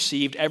clearly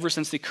perceived ever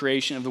since the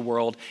creation of the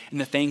world and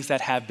the things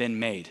that have been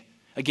made.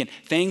 Again,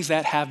 things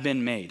that have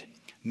been made,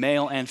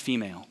 male and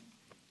female.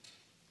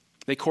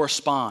 They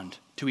correspond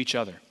to each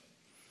other.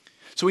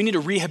 So we need to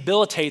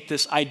rehabilitate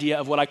this idea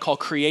of what I call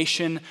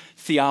creation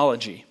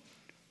theology.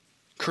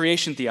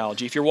 Creation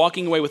theology. If you're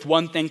walking away with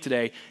one thing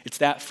today, it's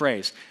that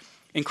phrase.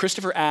 And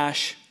Christopher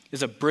Ashe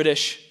is a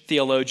British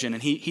theologian,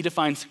 and he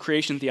defines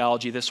creation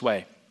theology this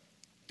way.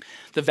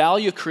 The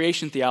value of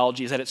creation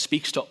theology is that it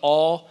speaks to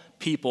all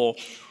people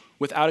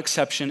without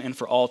exception and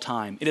for all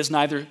time. It is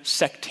neither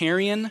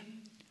sectarian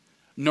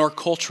nor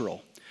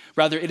cultural.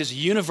 Rather, it is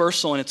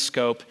universal in its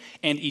scope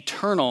and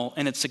eternal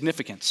in its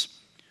significance.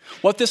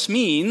 What this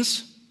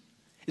means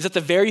is that the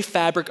very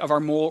fabric of our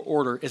moral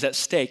order is at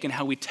stake in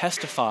how we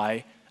testify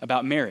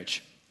about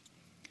marriage.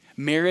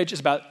 Marriage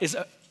is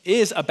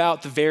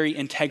about the very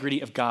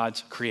integrity of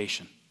God's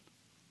creation.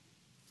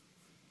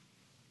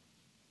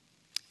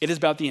 It is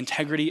about the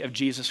integrity of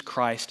Jesus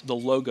Christ, the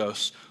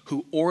Logos,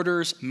 who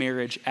orders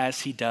marriage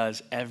as he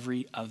does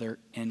every other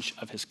inch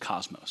of his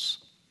cosmos.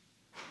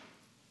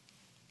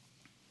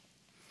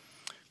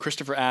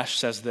 Christopher Ashe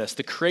says this: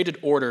 the created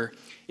order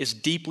is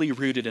deeply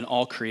rooted in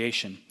all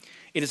creation.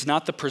 It is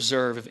not the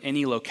preserve of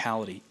any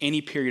locality,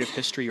 any period of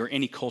history, or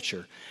any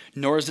culture,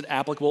 nor is it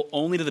applicable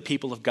only to the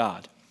people of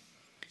God.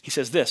 He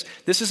says this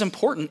is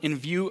important in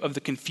view of the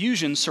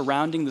confusion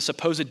surrounding the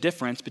supposed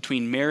difference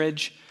between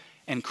marriage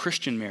and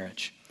Christian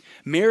marriage.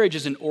 Marriage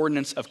is an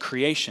ordinance of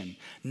creation,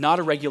 not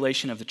a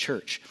regulation of the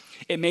church.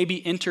 It may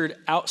be entered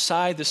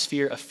outside the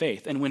sphere of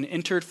faith, and when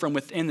entered from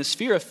within the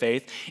sphere of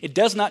faith, it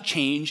does not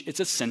change its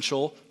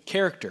essential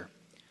character.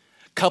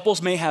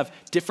 Couples may have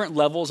different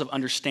levels of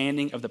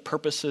understanding of the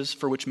purposes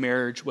for which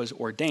marriage was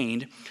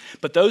ordained,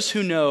 but those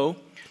who know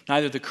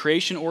neither the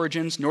creation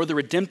origins nor the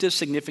redemptive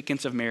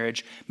significance of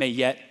marriage may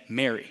yet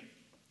marry.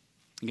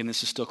 Again,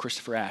 this is still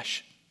Christopher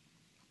Ashe.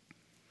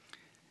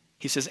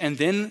 He says, and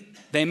then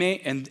they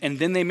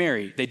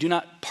marry. They do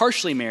not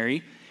partially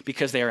marry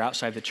because they are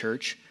outside the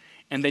church,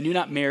 and they do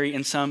not marry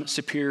in some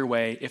superior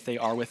way if they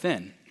are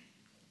within.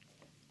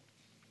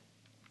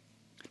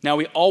 Now,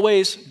 we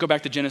always go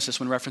back to Genesis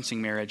when referencing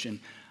marriage,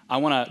 and I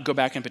want to go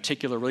back in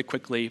particular really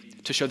quickly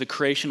to show the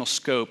creational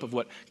scope of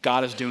what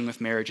God is doing with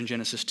marriage in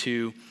Genesis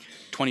 2,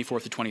 24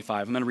 through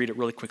 25. I'm going to read it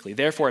really quickly.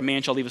 Therefore, a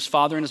man shall leave his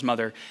father and his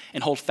mother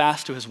and hold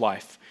fast to his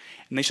wife,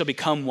 and they shall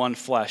become one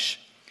flesh.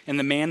 And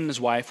the man and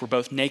his wife were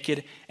both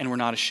naked and were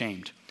not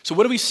ashamed. So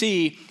what do we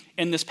see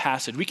in this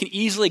passage? We can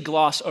easily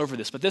gloss over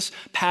this, but this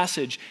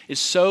passage is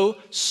so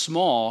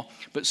small,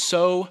 but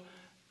so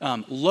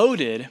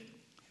loaded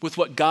with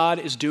what God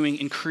is doing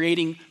in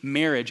creating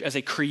marriage as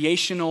a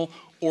creational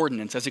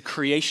ordinance, as a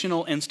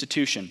creational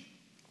institution.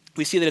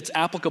 We see that it's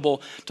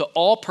applicable to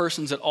all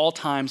persons at all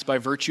times by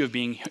virtue of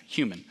being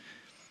human.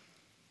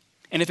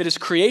 And if it is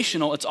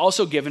creational, it's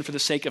also given for the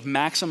sake of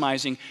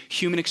maximizing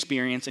human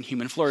experience and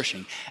human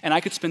flourishing. And I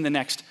could spend the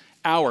next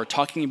hour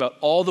talking about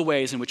all the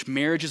ways in which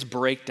marriage's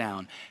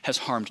breakdown has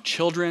harmed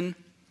children,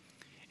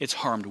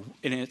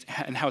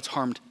 and how it's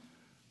harmed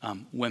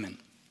women.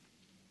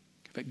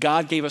 But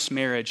God gave us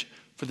marriage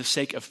for the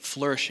sake of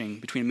flourishing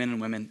between men and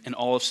women in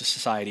all of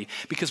society,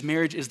 because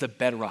marriage is the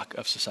bedrock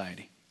of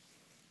society.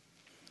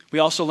 We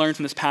also learn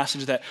from this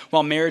passage that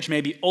while marriage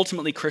may be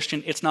ultimately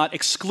Christian, it's not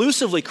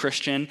exclusively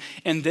Christian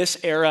in this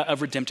era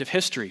of redemptive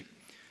history.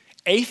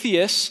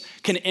 Atheists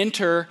can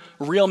enter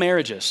real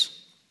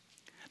marriages.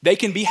 They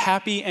can be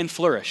happy and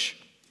flourish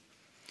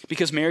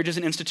because marriage is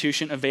an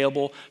institution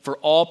available for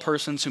all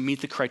persons who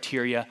meet the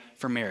criteria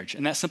for marriage.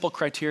 And that simple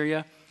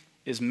criteria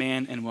is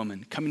man and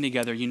woman coming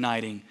together,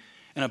 uniting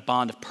in a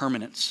bond of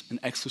permanence and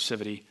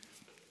exclusivity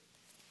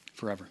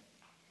forever.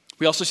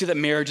 We also see that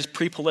marriage is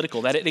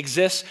pre-political, that it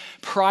exists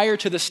prior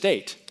to the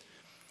state.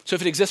 So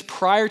if it exists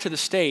prior to the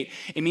state,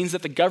 it means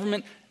that the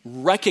government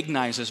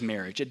recognizes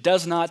marriage. It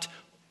does not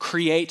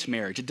create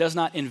marriage. It does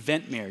not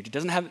invent marriage. It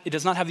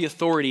does not have the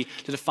authority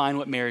to define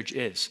what marriage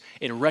is.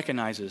 It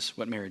recognizes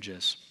what marriage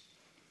is.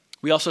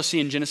 We also see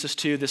in Genesis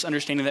 2 this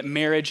understanding that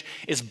marriage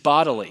is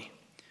bodily,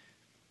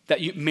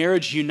 that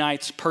marriage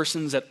unites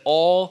persons at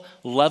all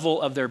level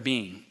of their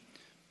being,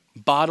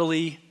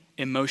 bodily,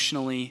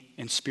 emotionally,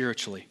 and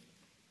spiritually.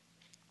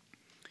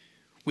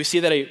 We see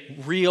that a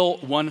real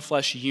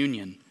one-flesh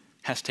union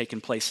has taken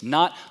place,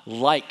 not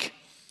like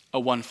a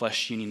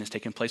one-flesh union has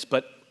taken place,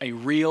 but a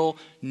real,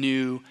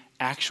 new,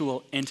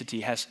 actual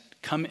entity has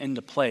come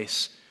into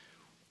place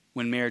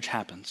when marriage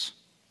happens.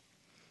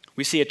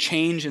 We see a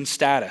change in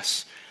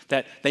status,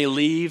 that they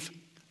leave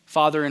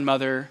father and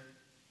mother,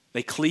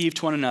 they cleave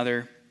to one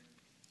another,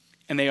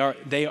 and they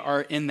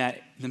are in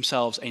that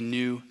themselves a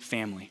new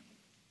family.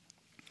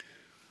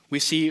 We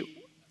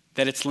see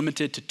that it's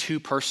limited to two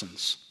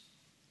persons,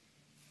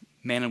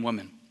 man and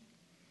woman.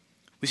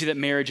 We see that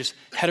marriage is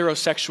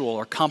heterosexual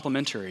or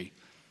complementary.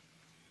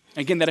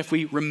 Again, that if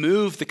we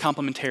remove the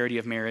complementarity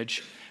of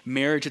marriage,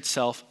 marriage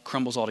itself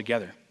crumbles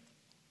altogether.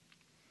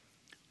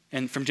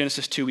 And from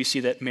Genesis 2, we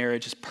see that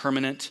marriage is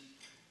permanent,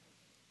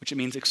 which it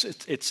means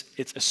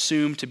it's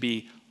assumed to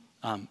be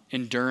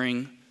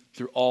enduring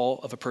through all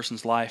of a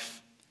person's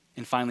life.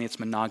 And finally, it's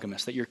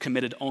monogamous, that you're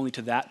committed only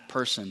to that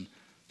person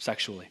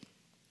sexually.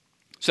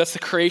 So that's the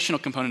creational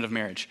component of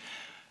marriage.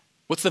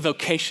 What's the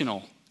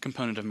vocational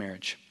component of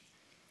marriage?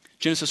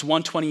 Genesis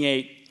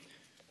 1:28,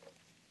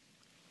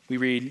 we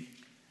read,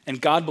 And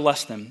God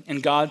blessed them,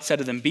 and God said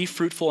to them, "Be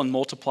fruitful and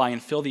multiply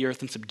and fill the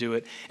earth and subdue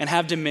it, and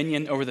have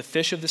dominion over the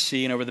fish of the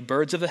sea and over the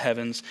birds of the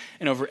heavens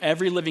and over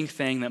every living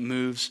thing that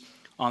moves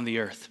on the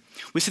earth."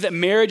 We see that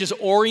marriage is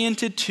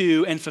oriented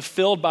to and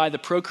fulfilled by the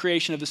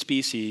procreation of the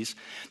species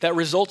that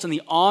results in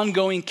the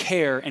ongoing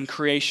care and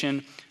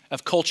creation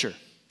of culture.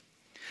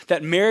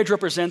 That marriage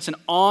represents an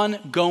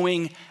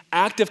ongoing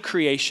act of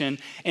creation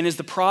and is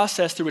the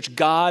process through which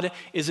God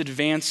is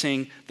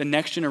advancing the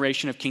next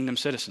generation of kingdom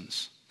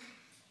citizens.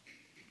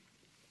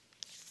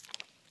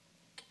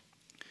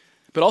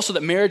 But also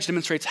that marriage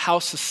demonstrates how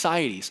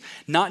societies,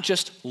 not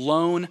just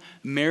lone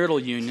marital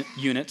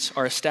units,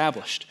 are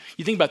established.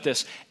 You think about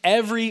this.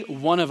 Every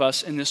one of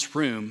us in this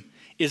room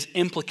is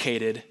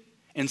implicated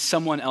in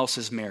someone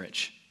else's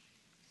marriage.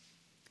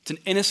 It's an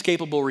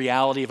inescapable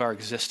reality of our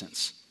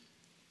existence.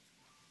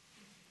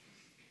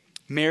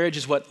 Marriage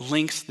is what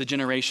links the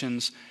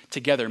generations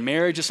together.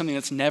 Marriage is something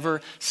that's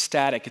never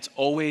static. It's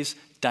always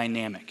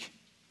dynamic.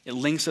 It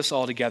links us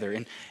all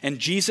together. And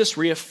Jesus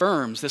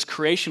reaffirms this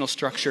creational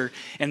structure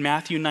in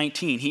Matthew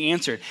 19. He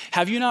answered,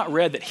 "Have you not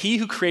read that he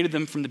who created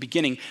them from the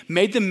beginning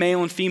made them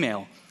male and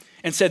female,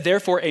 and said,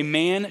 therefore, a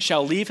man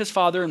shall leave his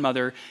father and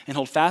mother and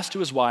hold fast to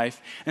his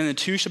wife, and the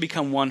two shall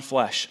become one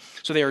flesh.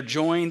 So they are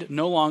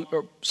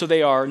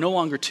no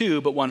longer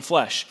two, but one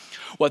flesh.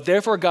 What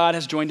therefore God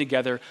has joined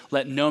together,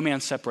 let no man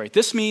separate."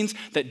 This means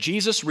that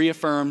Jesus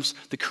reaffirms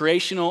the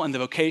creational and the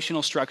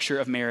vocational structure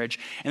of marriage.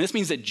 And this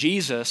means that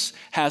Jesus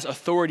has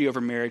authority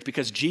over marriage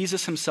because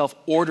Jesus himself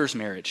orders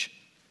marriage.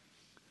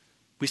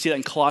 We see that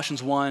in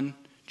Colossians 1,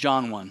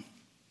 John 1.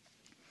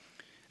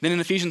 Then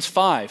in Ephesians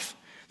 5,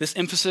 this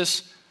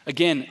emphasis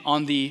again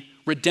on the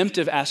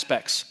redemptive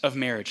aspects of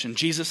marriage and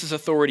Jesus'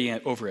 authority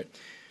over it.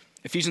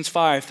 Ephesians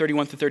 5,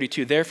 31 through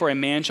 32, "Therefore a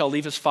man shall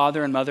leave his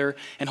father and mother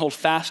and hold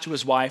fast to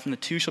his wife, and the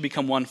two shall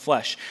become one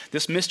flesh.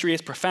 This mystery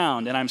is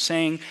profound, and I'm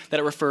saying that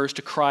it refers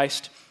to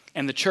Christ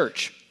and the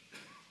church."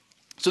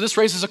 So this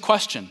raises a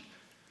question.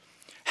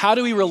 How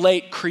do we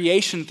relate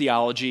creation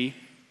theology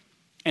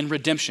and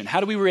redemption?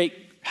 How do we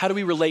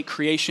relate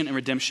creation and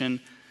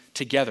redemption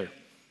together?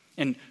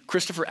 And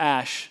Christopher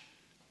Ashe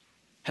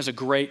has a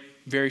great,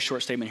 very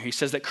short statement here. He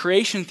says that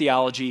creation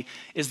theology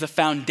is the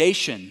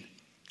foundation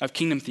of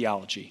kingdom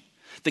theology.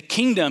 The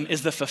kingdom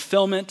is the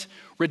fulfillment,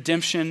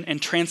 redemption,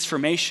 and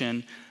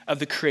transformation of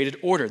the created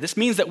order. This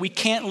means that we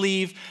can't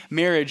leave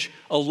marriage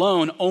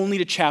alone only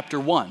to chapter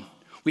 1.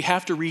 We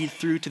have to read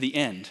through to the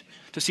end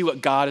to see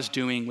what God is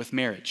doing with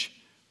marriage.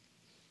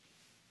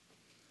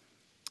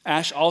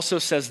 Ashe also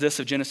says this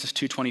of Genesis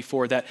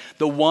 2:24, that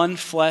the one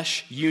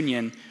flesh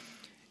union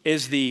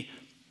is the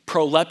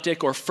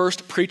proleptic or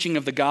first preaching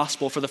of the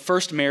gospel, for the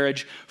first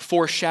marriage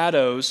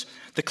foreshadows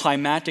the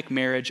climactic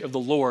marriage of the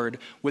Lord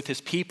with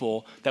his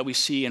people that we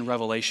see in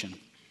Revelation.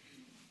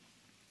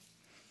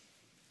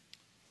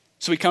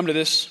 So we come to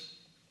this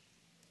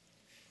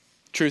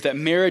truth that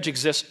marriage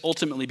exists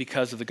ultimately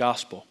because of the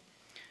gospel.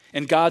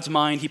 In God's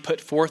mind, he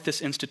put forth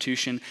this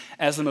institution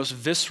as the most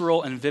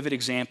visceral and vivid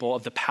example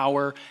of the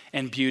power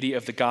and beauty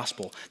of the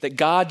gospel. That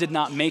God did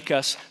not make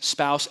us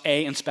spouse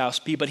A and spouse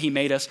B, but he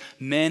made us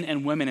men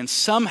and women. And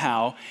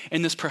somehow,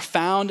 in this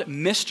profound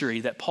mystery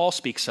that Paul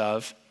speaks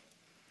of,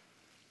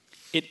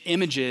 it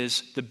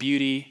images the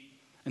beauty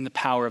and the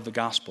power of the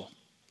gospel.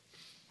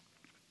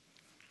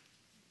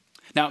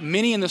 Now,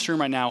 many in this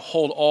room right now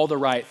hold all the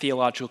right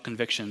theological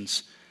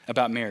convictions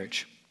about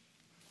marriage.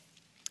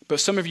 But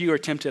some of you are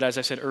tempted, as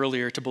I said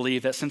earlier, to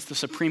believe that since the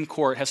Supreme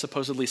Court has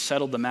supposedly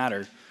settled the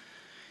matter,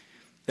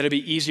 that it'd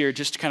be easier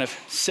just to kind of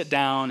sit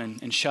down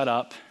and shut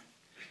up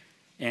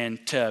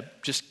and to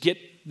just get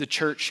the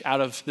church out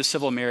of the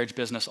civil marriage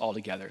business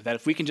altogether. That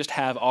if we can just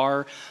have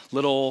our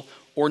little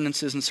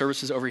ordinances and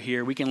services over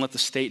here, we can let the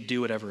state do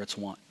whatever it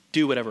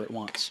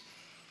wants.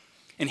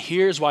 And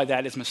here's why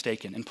that is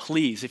mistaken. And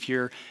please, if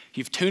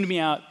you've tuned me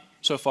out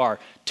so far,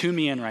 tune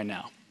me in right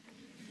now.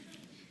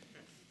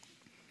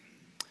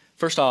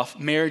 First off,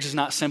 marriage is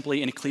not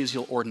simply an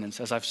ecclesial ordinance,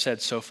 as I've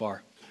said so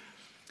far.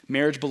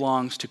 Marriage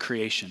belongs to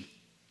creation,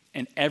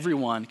 and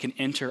everyone can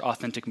enter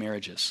authentic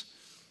marriages.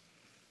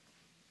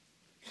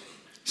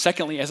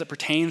 Secondly, as it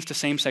pertains to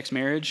same-sex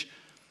marriage,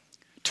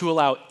 to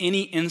allow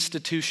any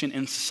institution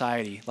in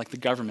society, like the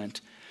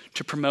government,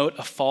 to promote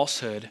a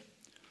falsehood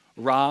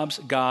robs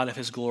God of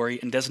his glory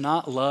and does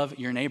not love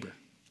your neighbor.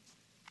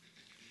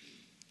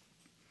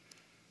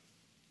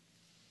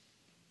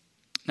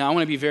 Now, I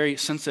want to be very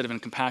sensitive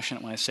and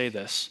compassionate when I say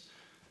this,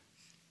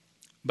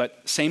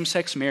 but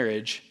same-sex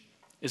marriage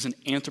is an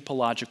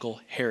anthropological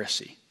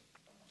heresy.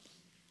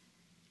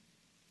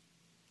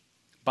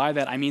 By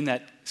that, I mean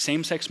that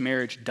same-sex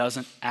marriage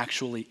doesn't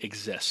actually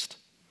exist.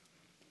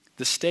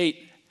 The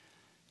state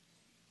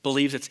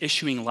believes it's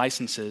issuing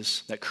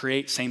licenses that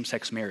create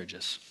same-sex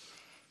marriages.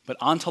 But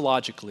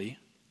ontologically,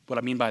 what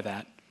I mean by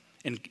that,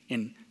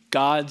 in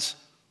God's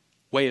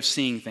way of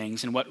seeing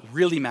things and what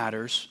really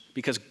matters,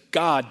 because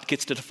God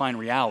gets to define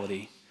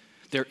reality,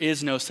 there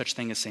is no such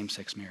thing as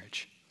same-sex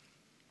marriage.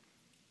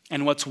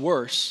 And what's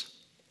worse,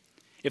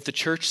 if the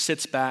church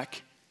sits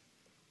back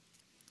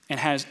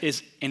and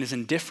is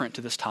indifferent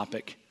to this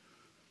topic,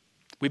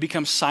 we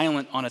become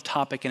silent on a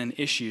topic and an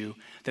issue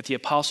that the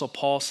Apostle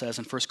Paul says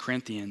in 1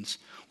 Corinthians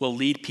will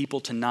lead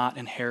people to not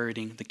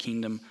inheriting the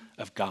kingdom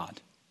of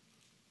God.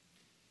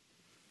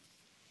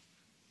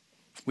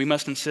 We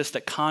must insist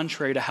that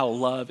contrary to how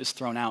love is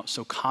thrown out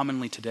so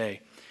commonly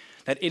today,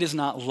 that it is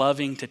not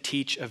loving to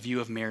teach a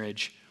view of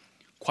marriage.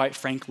 Quite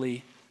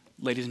frankly,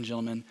 ladies and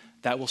gentlemen,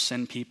 that will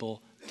send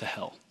people to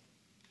hell.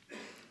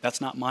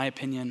 That's not my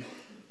opinion,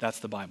 that's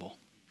the Bible.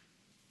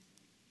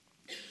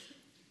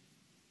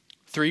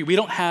 3, we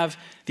don't have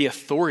the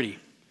authority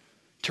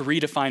to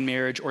redefine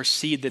marriage or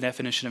cede the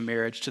definition of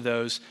marriage to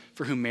those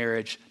for whom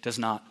marriage does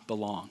not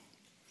belong.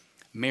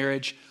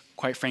 Marriage,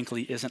 quite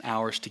frankly, isn't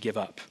ours to give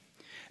up.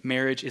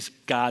 Marriage is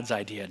God's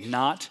idea,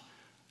 not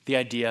the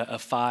idea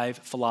of 5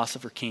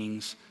 philosopher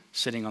kings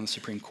sitting on the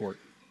Supreme Court.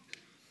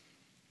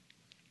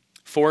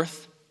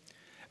 4th,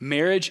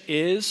 marriage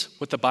is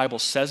what the Bible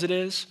says it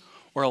is,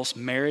 or else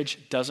marriage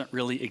doesn't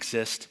really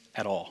exist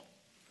at all.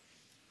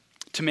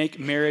 To make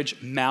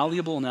marriage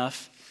malleable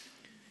enough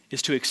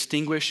is to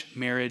extinguish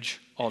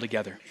marriage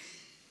altogether.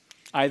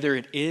 Either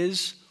it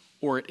is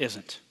or it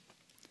isn't.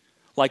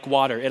 Like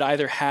water, it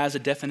either has a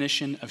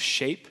definition of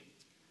shape,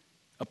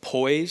 a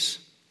poise,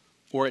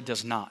 or it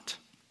does not.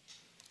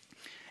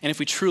 And if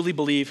we truly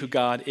believe who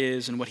God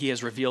is and what he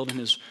has revealed in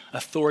his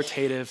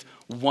authoritative,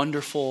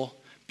 wonderful,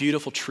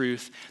 beautiful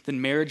truth,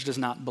 then marriage does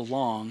not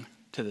belong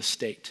to the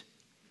state.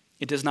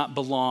 It does not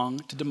belong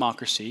to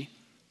democracy.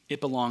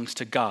 It belongs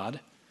to God.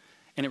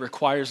 And it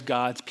requires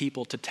God's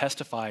people to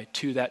testify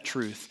to that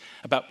truth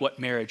about what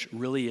marriage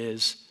really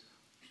is,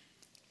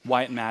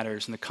 why it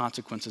matters, and the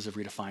consequences of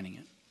redefining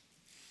it.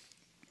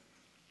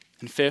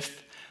 And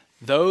 5th,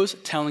 those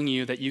telling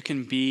you that you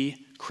can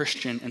be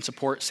Christian and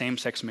support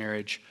same-sex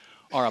marriage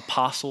are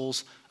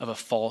apostles of a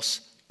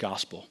false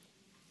gospel.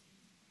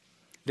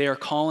 They are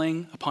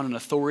calling upon an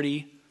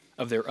authority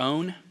of their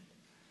own.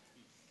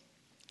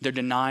 They're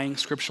denying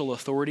scriptural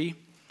authority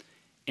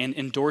and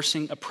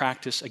endorsing a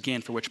practice,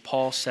 again, for which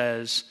Paul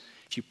says,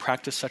 if you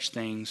practice such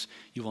things,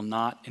 you will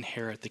not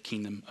inherit the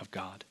kingdom of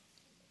God.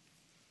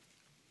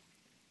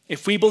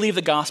 If we believe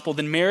the gospel,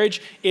 then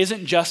marriage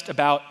isn't just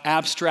about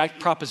abstract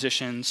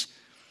propositions.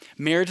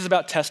 Marriage is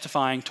about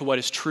testifying to what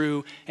is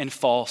true and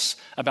false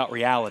about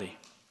reality.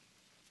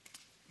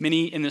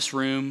 Many in this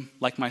room,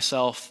 like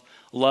myself,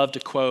 love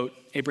to quote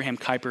Abraham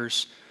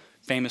Kuyper's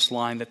famous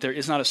line that there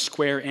is not a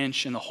square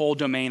inch in the whole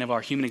domain of our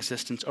human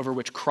existence over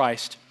which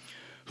Christ,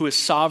 who is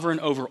sovereign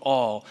over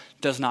all,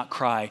 does not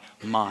cry,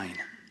 mine.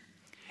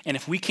 And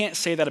if we can't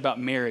say that about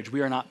marriage, we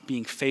are not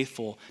being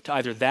faithful to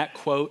either that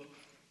quote,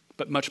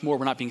 but much more,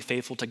 we're not being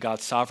faithful to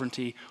God's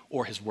sovereignty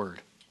or his word.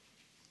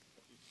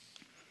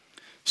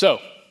 So,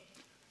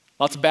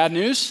 lots of bad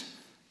news.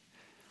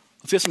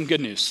 Let's get some good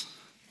news.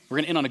 We're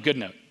going to end on a good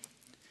note.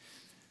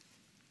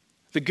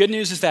 The good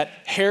news is that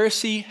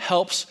heresy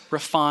helps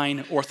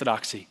refine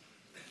orthodoxy.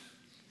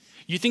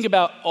 You think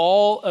about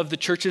all of the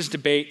church's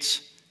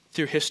debates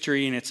through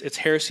history and its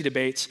heresy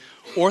debates,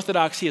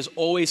 orthodoxy has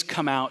always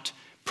come out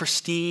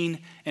pristine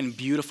and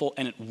beautiful,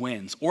 and it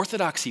wins.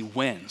 Orthodoxy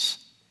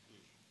wins.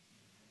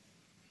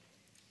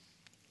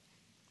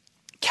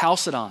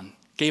 Chalcedon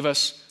gave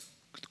us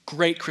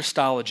great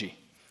Christology.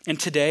 And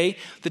today,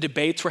 the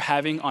debates we're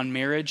having on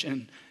marriage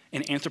and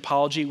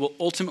anthropology will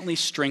ultimately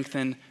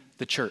strengthen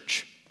the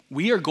church.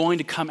 We are going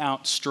to come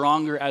out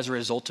stronger as a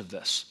result of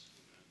this.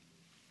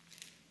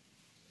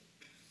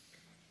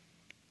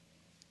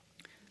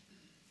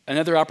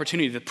 Another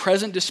opportunity, the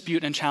present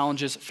dispute and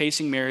challenges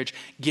facing marriage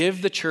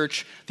give the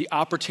church the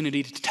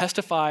opportunity to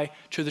testify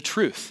to the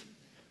truth.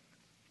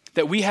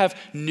 That we have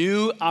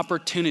new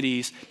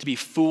opportunities to be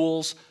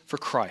fools for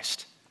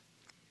Christ.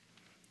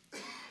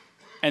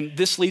 And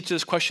this leads to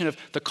this question of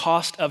the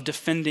cost of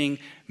defending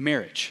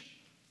marriage.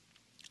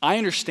 I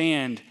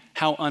understand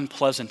how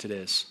unpleasant it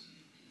is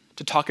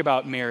to talk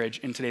about marriage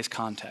in today's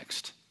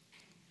context.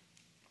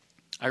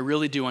 I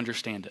really do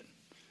understand it.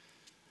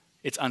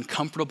 It's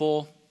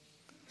uncomfortable.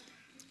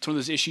 It's one of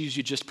those issues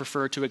you just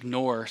prefer to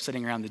ignore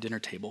sitting around the dinner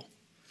table.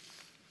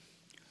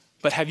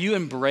 But have you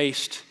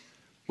embraced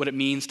what it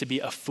means to be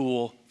a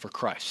fool for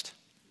Christ?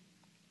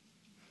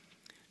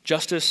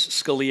 Justice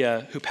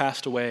Scalia, who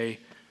passed away,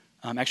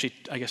 actually,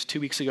 I guess 2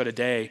 weeks ago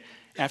today,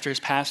 after his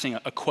passing,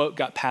 a quote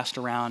got passed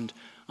around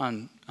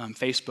on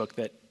Facebook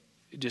that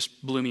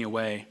just blew me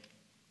away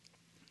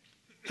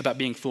about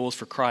being fools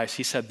for Christ.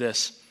 He said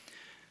this: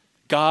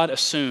 God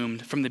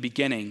assumed from the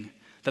beginning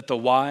that the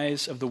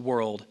wise of the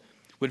world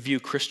would view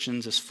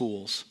Christians as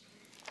fools,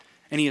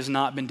 and he has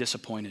not been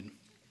disappointed.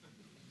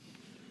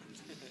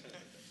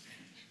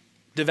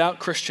 Devout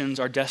Christians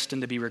are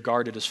destined to be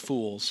regarded as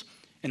fools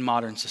in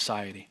modern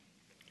society.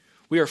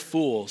 We are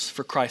fools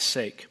for Christ's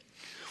sake.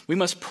 We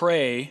must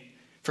pray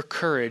for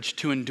courage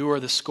to endure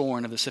the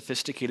scorn of the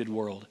sophisticated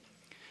world.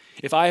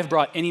 If I have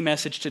brought any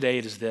message today,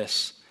 it is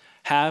this: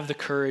 have the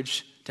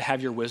courage to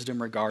have your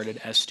wisdom regarded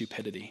as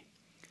stupidity.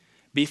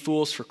 Be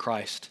fools for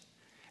Christ,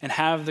 and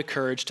have the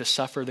courage to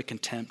suffer the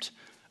contempt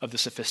of the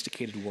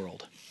sophisticated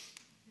world.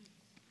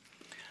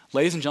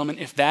 Ladies and gentlemen,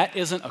 if that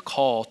isn't a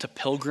call to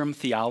pilgrim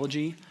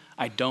theology,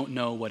 I don't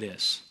know what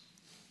is.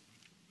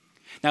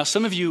 Now,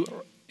 some of you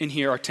in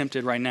here are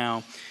tempted right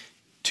now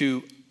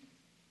to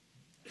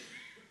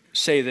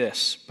say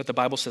this, but the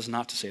Bible says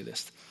not to say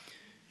this.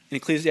 In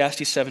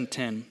Ecclesiastes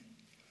 7:10,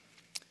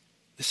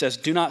 it says,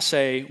 "Do not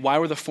say, 'Why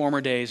were the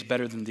former days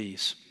better than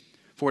these?'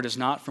 For it is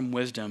not from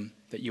wisdom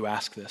that you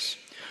ask this."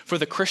 For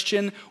the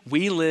Christian,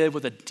 we live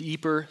with a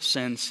deeper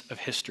sense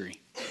of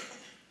history.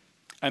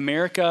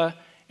 America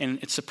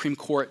and its Supreme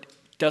Court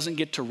doesn't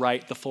get to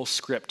write the full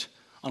script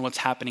on what's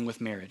happening with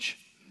marriage.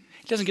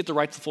 It doesn't get to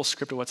write the full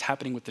script of what's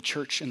happening with the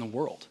church in the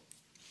world.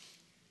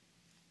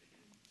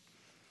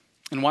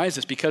 And why is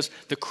this? Because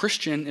the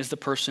Christian is the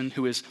person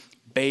who is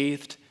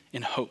bathed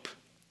in hope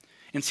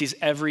and sees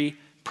every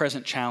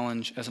present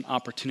challenge as an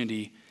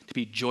opportunity to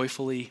be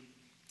joyfully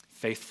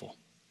faithful.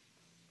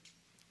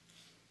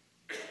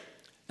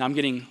 Now, I'm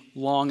getting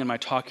long in my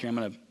talk here. I'm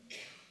going to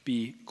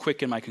be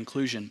quick in my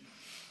conclusion.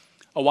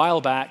 A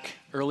while back,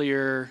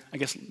 earlier, I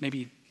guess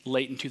maybe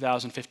late in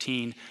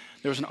 2015,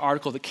 there was an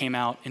article that came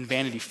out in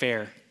Vanity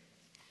Fair.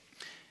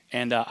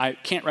 And I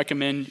can't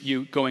recommend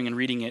you going and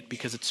reading it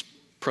because it's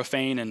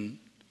profane and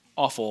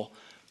awful,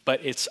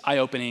 but it's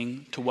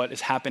eye-opening to what is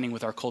happening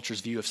with our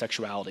culture's view of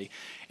sexuality.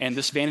 And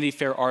this Vanity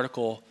Fair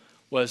article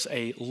was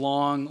a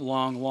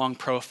long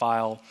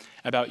profile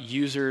about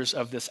users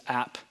of this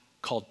app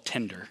called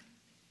Tinder.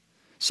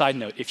 Side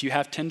note, if you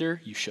have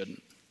Tinder, you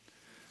shouldn't.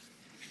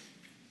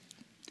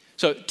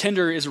 So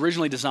Tinder is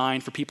originally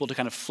designed for people to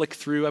kind of flick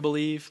through, I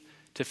believe,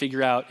 to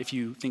figure out if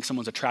you think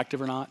someone's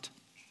attractive or not.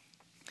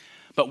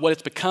 But what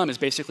it's become is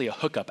basically a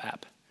hookup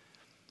app.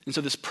 And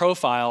so this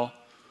profile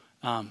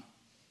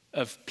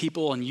of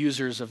people and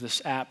users of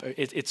this app,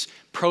 it's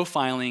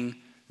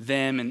profiling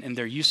them and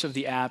their use of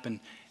the app and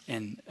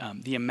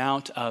the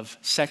amount of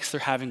sex they're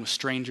having with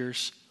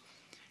strangers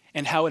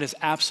and how it has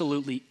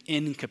absolutely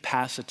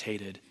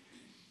incapacitated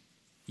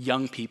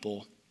young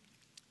people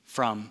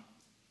from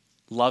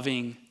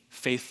loving,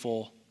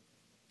 faithful,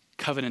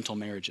 covenantal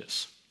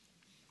marriages.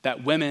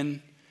 That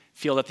women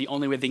feel that the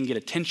only way they can get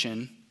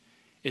attention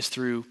is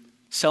through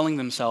selling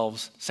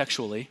themselves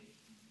sexually.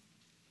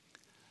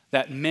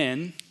 That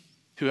men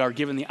who are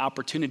given the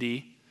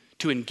opportunity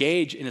to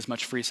engage in as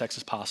much free sex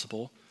as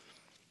possible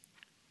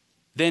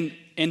then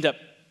end up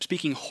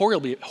speaking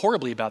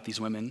horribly about these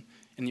women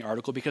in the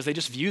article because they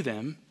just view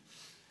them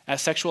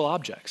as sexual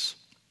objects.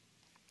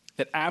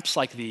 That apps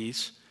like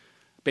these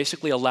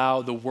basically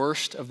allow the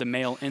worst of the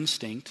male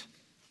instinct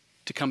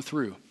to come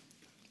through.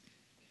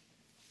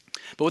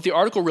 But what the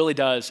article really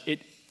does,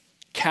 it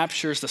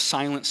captures the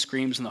silent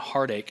screams and the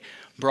heartache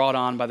brought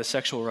on by the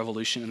sexual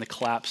revolution and the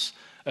collapse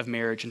of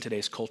marriage in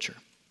today's culture.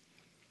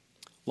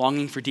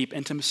 Longing for deep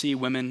intimacy,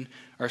 women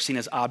are seen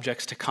as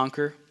objects to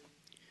conquer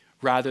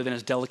rather than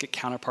as delicate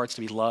counterparts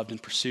to be loved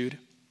and pursued.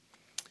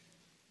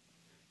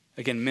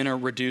 Again, men are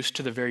reduced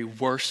to the very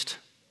worst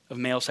of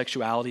male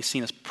sexuality,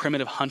 seen as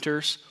primitive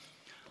hunters,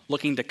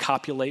 looking to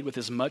copulate with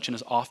as much and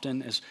as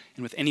often as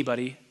and with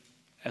anybody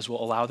as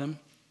will allow them.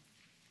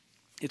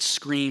 It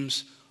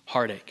screams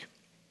heartache.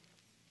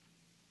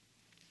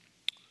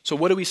 So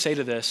what do we say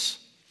to this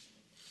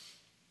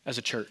as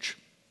a church?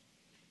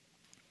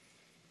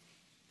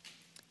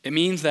 It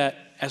means that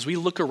as we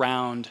look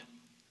around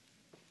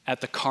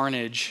at the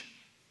carnage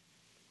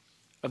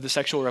of the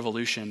sexual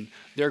revolution,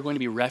 there are going to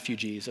be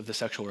refugees of the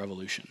sexual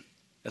revolution,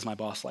 as my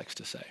boss likes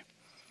to say.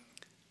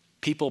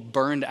 People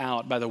burned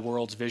out by the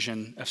world's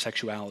vision of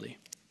sexuality.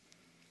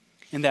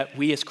 And that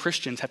we as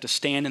Christians have to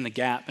stand in the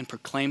gap and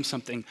proclaim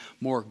something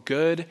more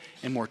good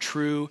and more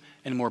true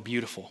and more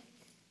beautiful.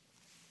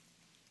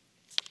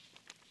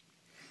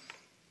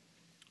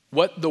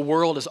 What the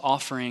world is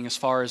offering as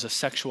far as a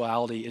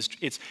sexuality is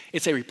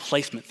it's a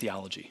replacement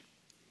theology.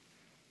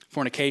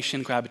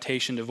 Fornication,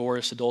 cohabitation,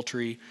 divorce,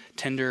 adultery,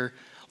 Tinder,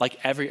 like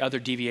every other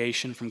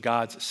deviation from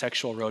God's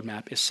sexual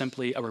roadmap, is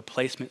simply a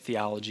replacement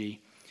theology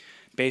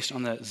based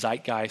on the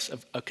zeitgeist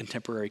of a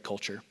contemporary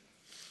culture.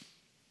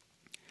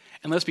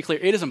 And let's be clear,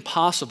 it is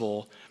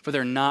impossible for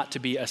there not to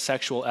be a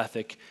sexual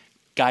ethic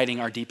guiding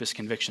our deepest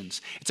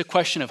convictions. It's a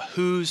question of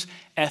whose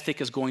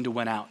ethic is going to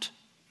win out.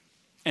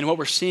 And what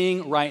we're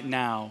seeing right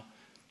now,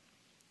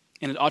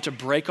 and it ought to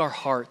break our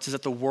hearts, is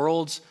that the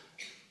world's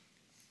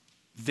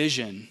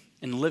vision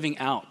and living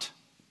out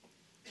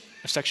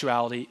of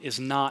sexuality is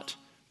not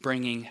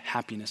bringing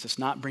happiness. It's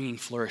not bringing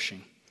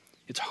flourishing.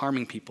 It's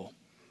harming people.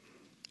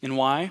 And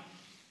why?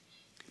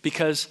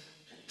 Because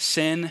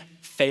sin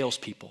fails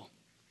people.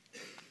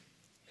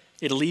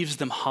 It leaves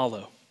them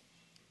hollow.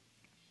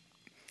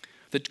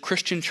 The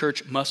Christian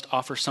church must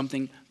offer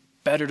something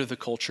better to the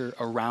culture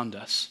around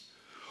us.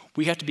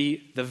 We have to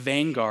be the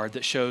vanguard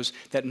that shows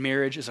that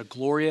marriage is a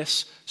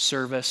glorious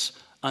service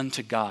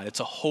unto God. It's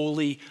a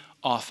holy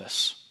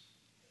office.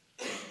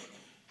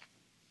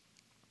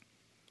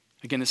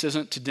 Again, this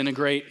isn't to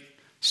denigrate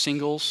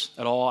singles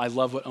at all. I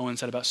love what Owen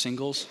said about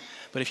singles.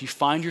 But if you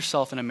find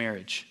yourself in a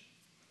marriage,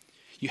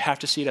 you have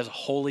to see it as a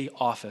holy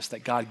office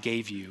that God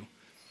gave you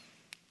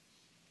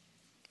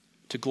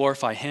to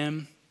glorify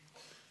Him,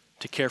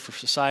 to care for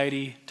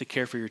society, to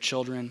care for your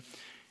children,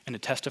 and to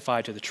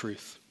testify to the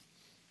truth.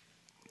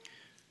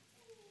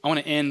 I want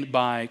to end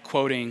by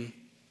quoting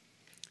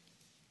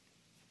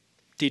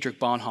Dietrich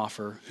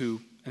Bonhoeffer,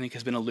 who I think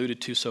has been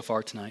alluded to so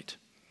far tonight.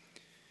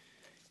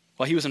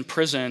 While he was in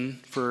prison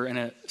for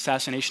an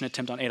assassination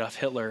attempt on Adolf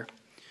Hitler,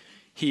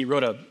 he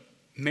wrote a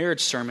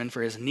marriage sermon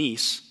for his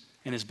niece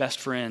and his best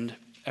friend,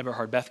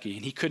 Eberhard Bethke.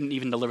 And he couldn't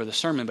even deliver the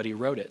sermon, but he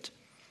wrote it.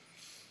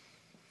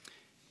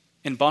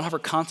 And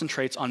Bonhoeffer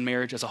concentrates on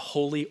marriage as a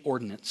holy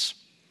ordinance,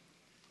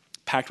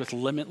 packed with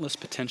limitless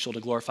potential to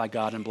glorify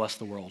God and bless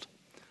the world.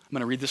 I'm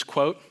going to read this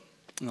quote,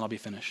 and then I'll be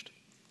finished.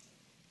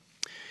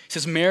 He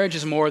says, "Marriage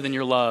is more than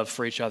your love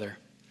for each other.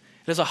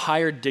 It has a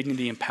higher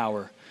dignity and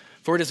power,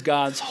 for it is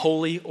God's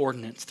holy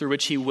ordinance through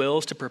which he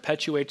wills to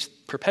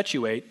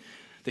perpetuate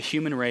the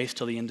human race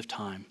till the end of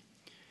time.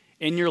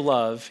 In your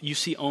love, you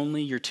see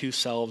only your two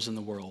selves in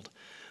the world.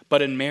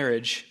 But in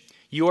marriage,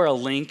 you are a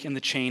link in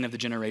the chain of the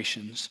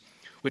generations,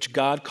 which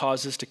God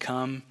causes to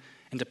come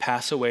and to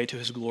pass away to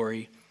his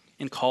glory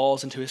and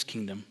calls into his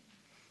kingdom.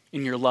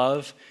 In your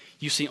love,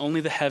 you see only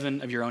the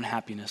heaven of your own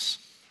happiness.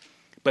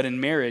 But in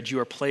marriage, you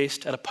are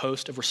placed at a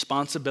post of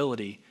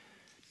responsibility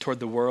toward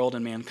the world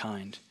and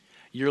mankind.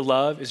 Your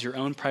love is your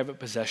own private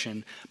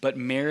possession, but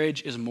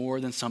marriage is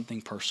more than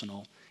something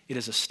personal. It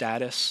is a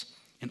status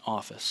and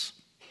office.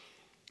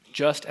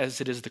 Just as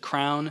it is the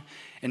crown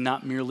and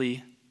not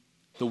merely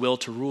the will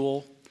to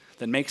rule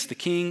that makes the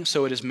king,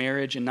 so it is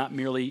marriage and not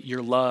merely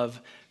your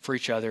love for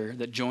each other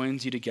that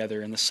joins you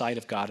together in the sight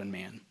of God and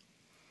man.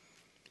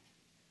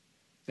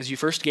 As you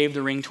first gave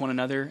the ring to one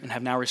another and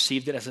have now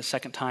received it as a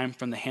second time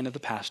from the hand of the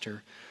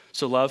pastor,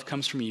 so love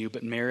comes from you,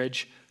 but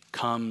marriage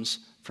comes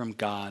from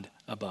God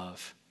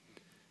above.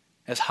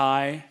 As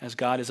high as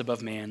God is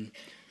above man,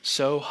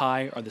 so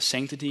high are the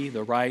sanctity,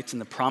 the rights,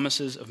 and the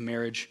promises of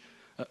marriage,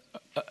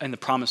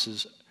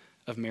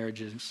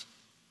 marriages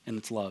and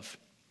its love.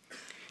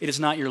 It is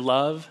not your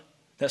love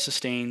that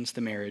sustains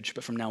the marriage,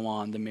 but from now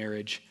on, the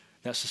marriage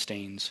that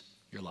sustains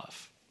your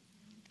love."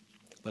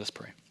 Let us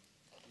pray.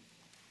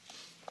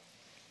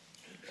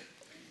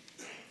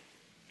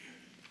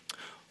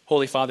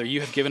 Holy Father,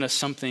 you have given us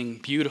something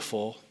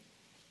beautiful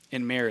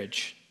in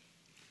marriage.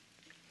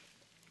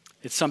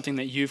 It's something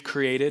that you've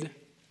created.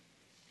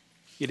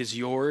 It is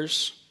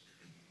yours.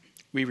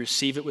 We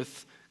receive it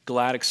with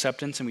glad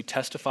acceptance, and we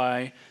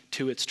testify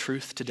to its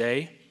truth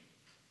today.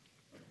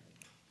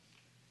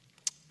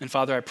 And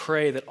Father, I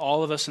pray that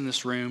all of us in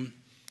this room,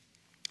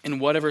 in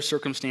whatever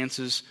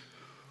circumstances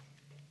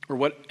or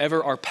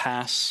whatever our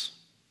pasts,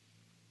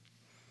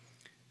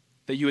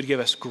 that you would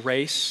give us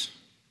grace,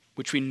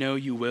 which we know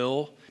you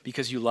will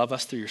because you love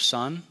us through your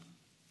Son.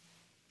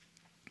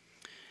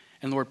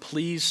 And Lord,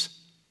 please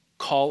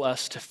call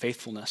us to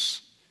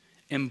faithfulness.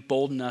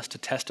 Embolden us to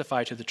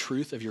testify to the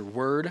truth of your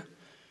word,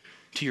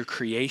 to your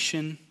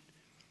creation,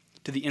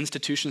 to the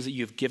institutions that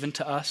you have given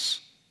to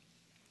us.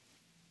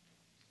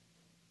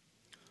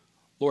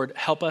 Lord,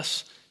 help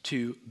us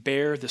to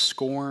bear the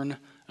scorn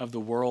of the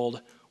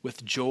world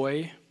with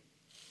joy.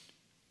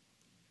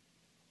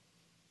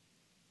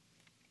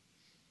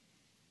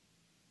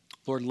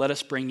 Lord, let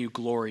us bring you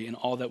glory in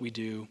all that we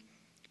do,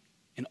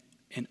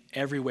 in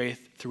every way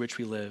through which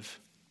we live.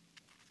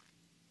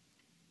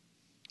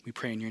 We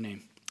pray in your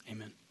name.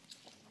 Amen.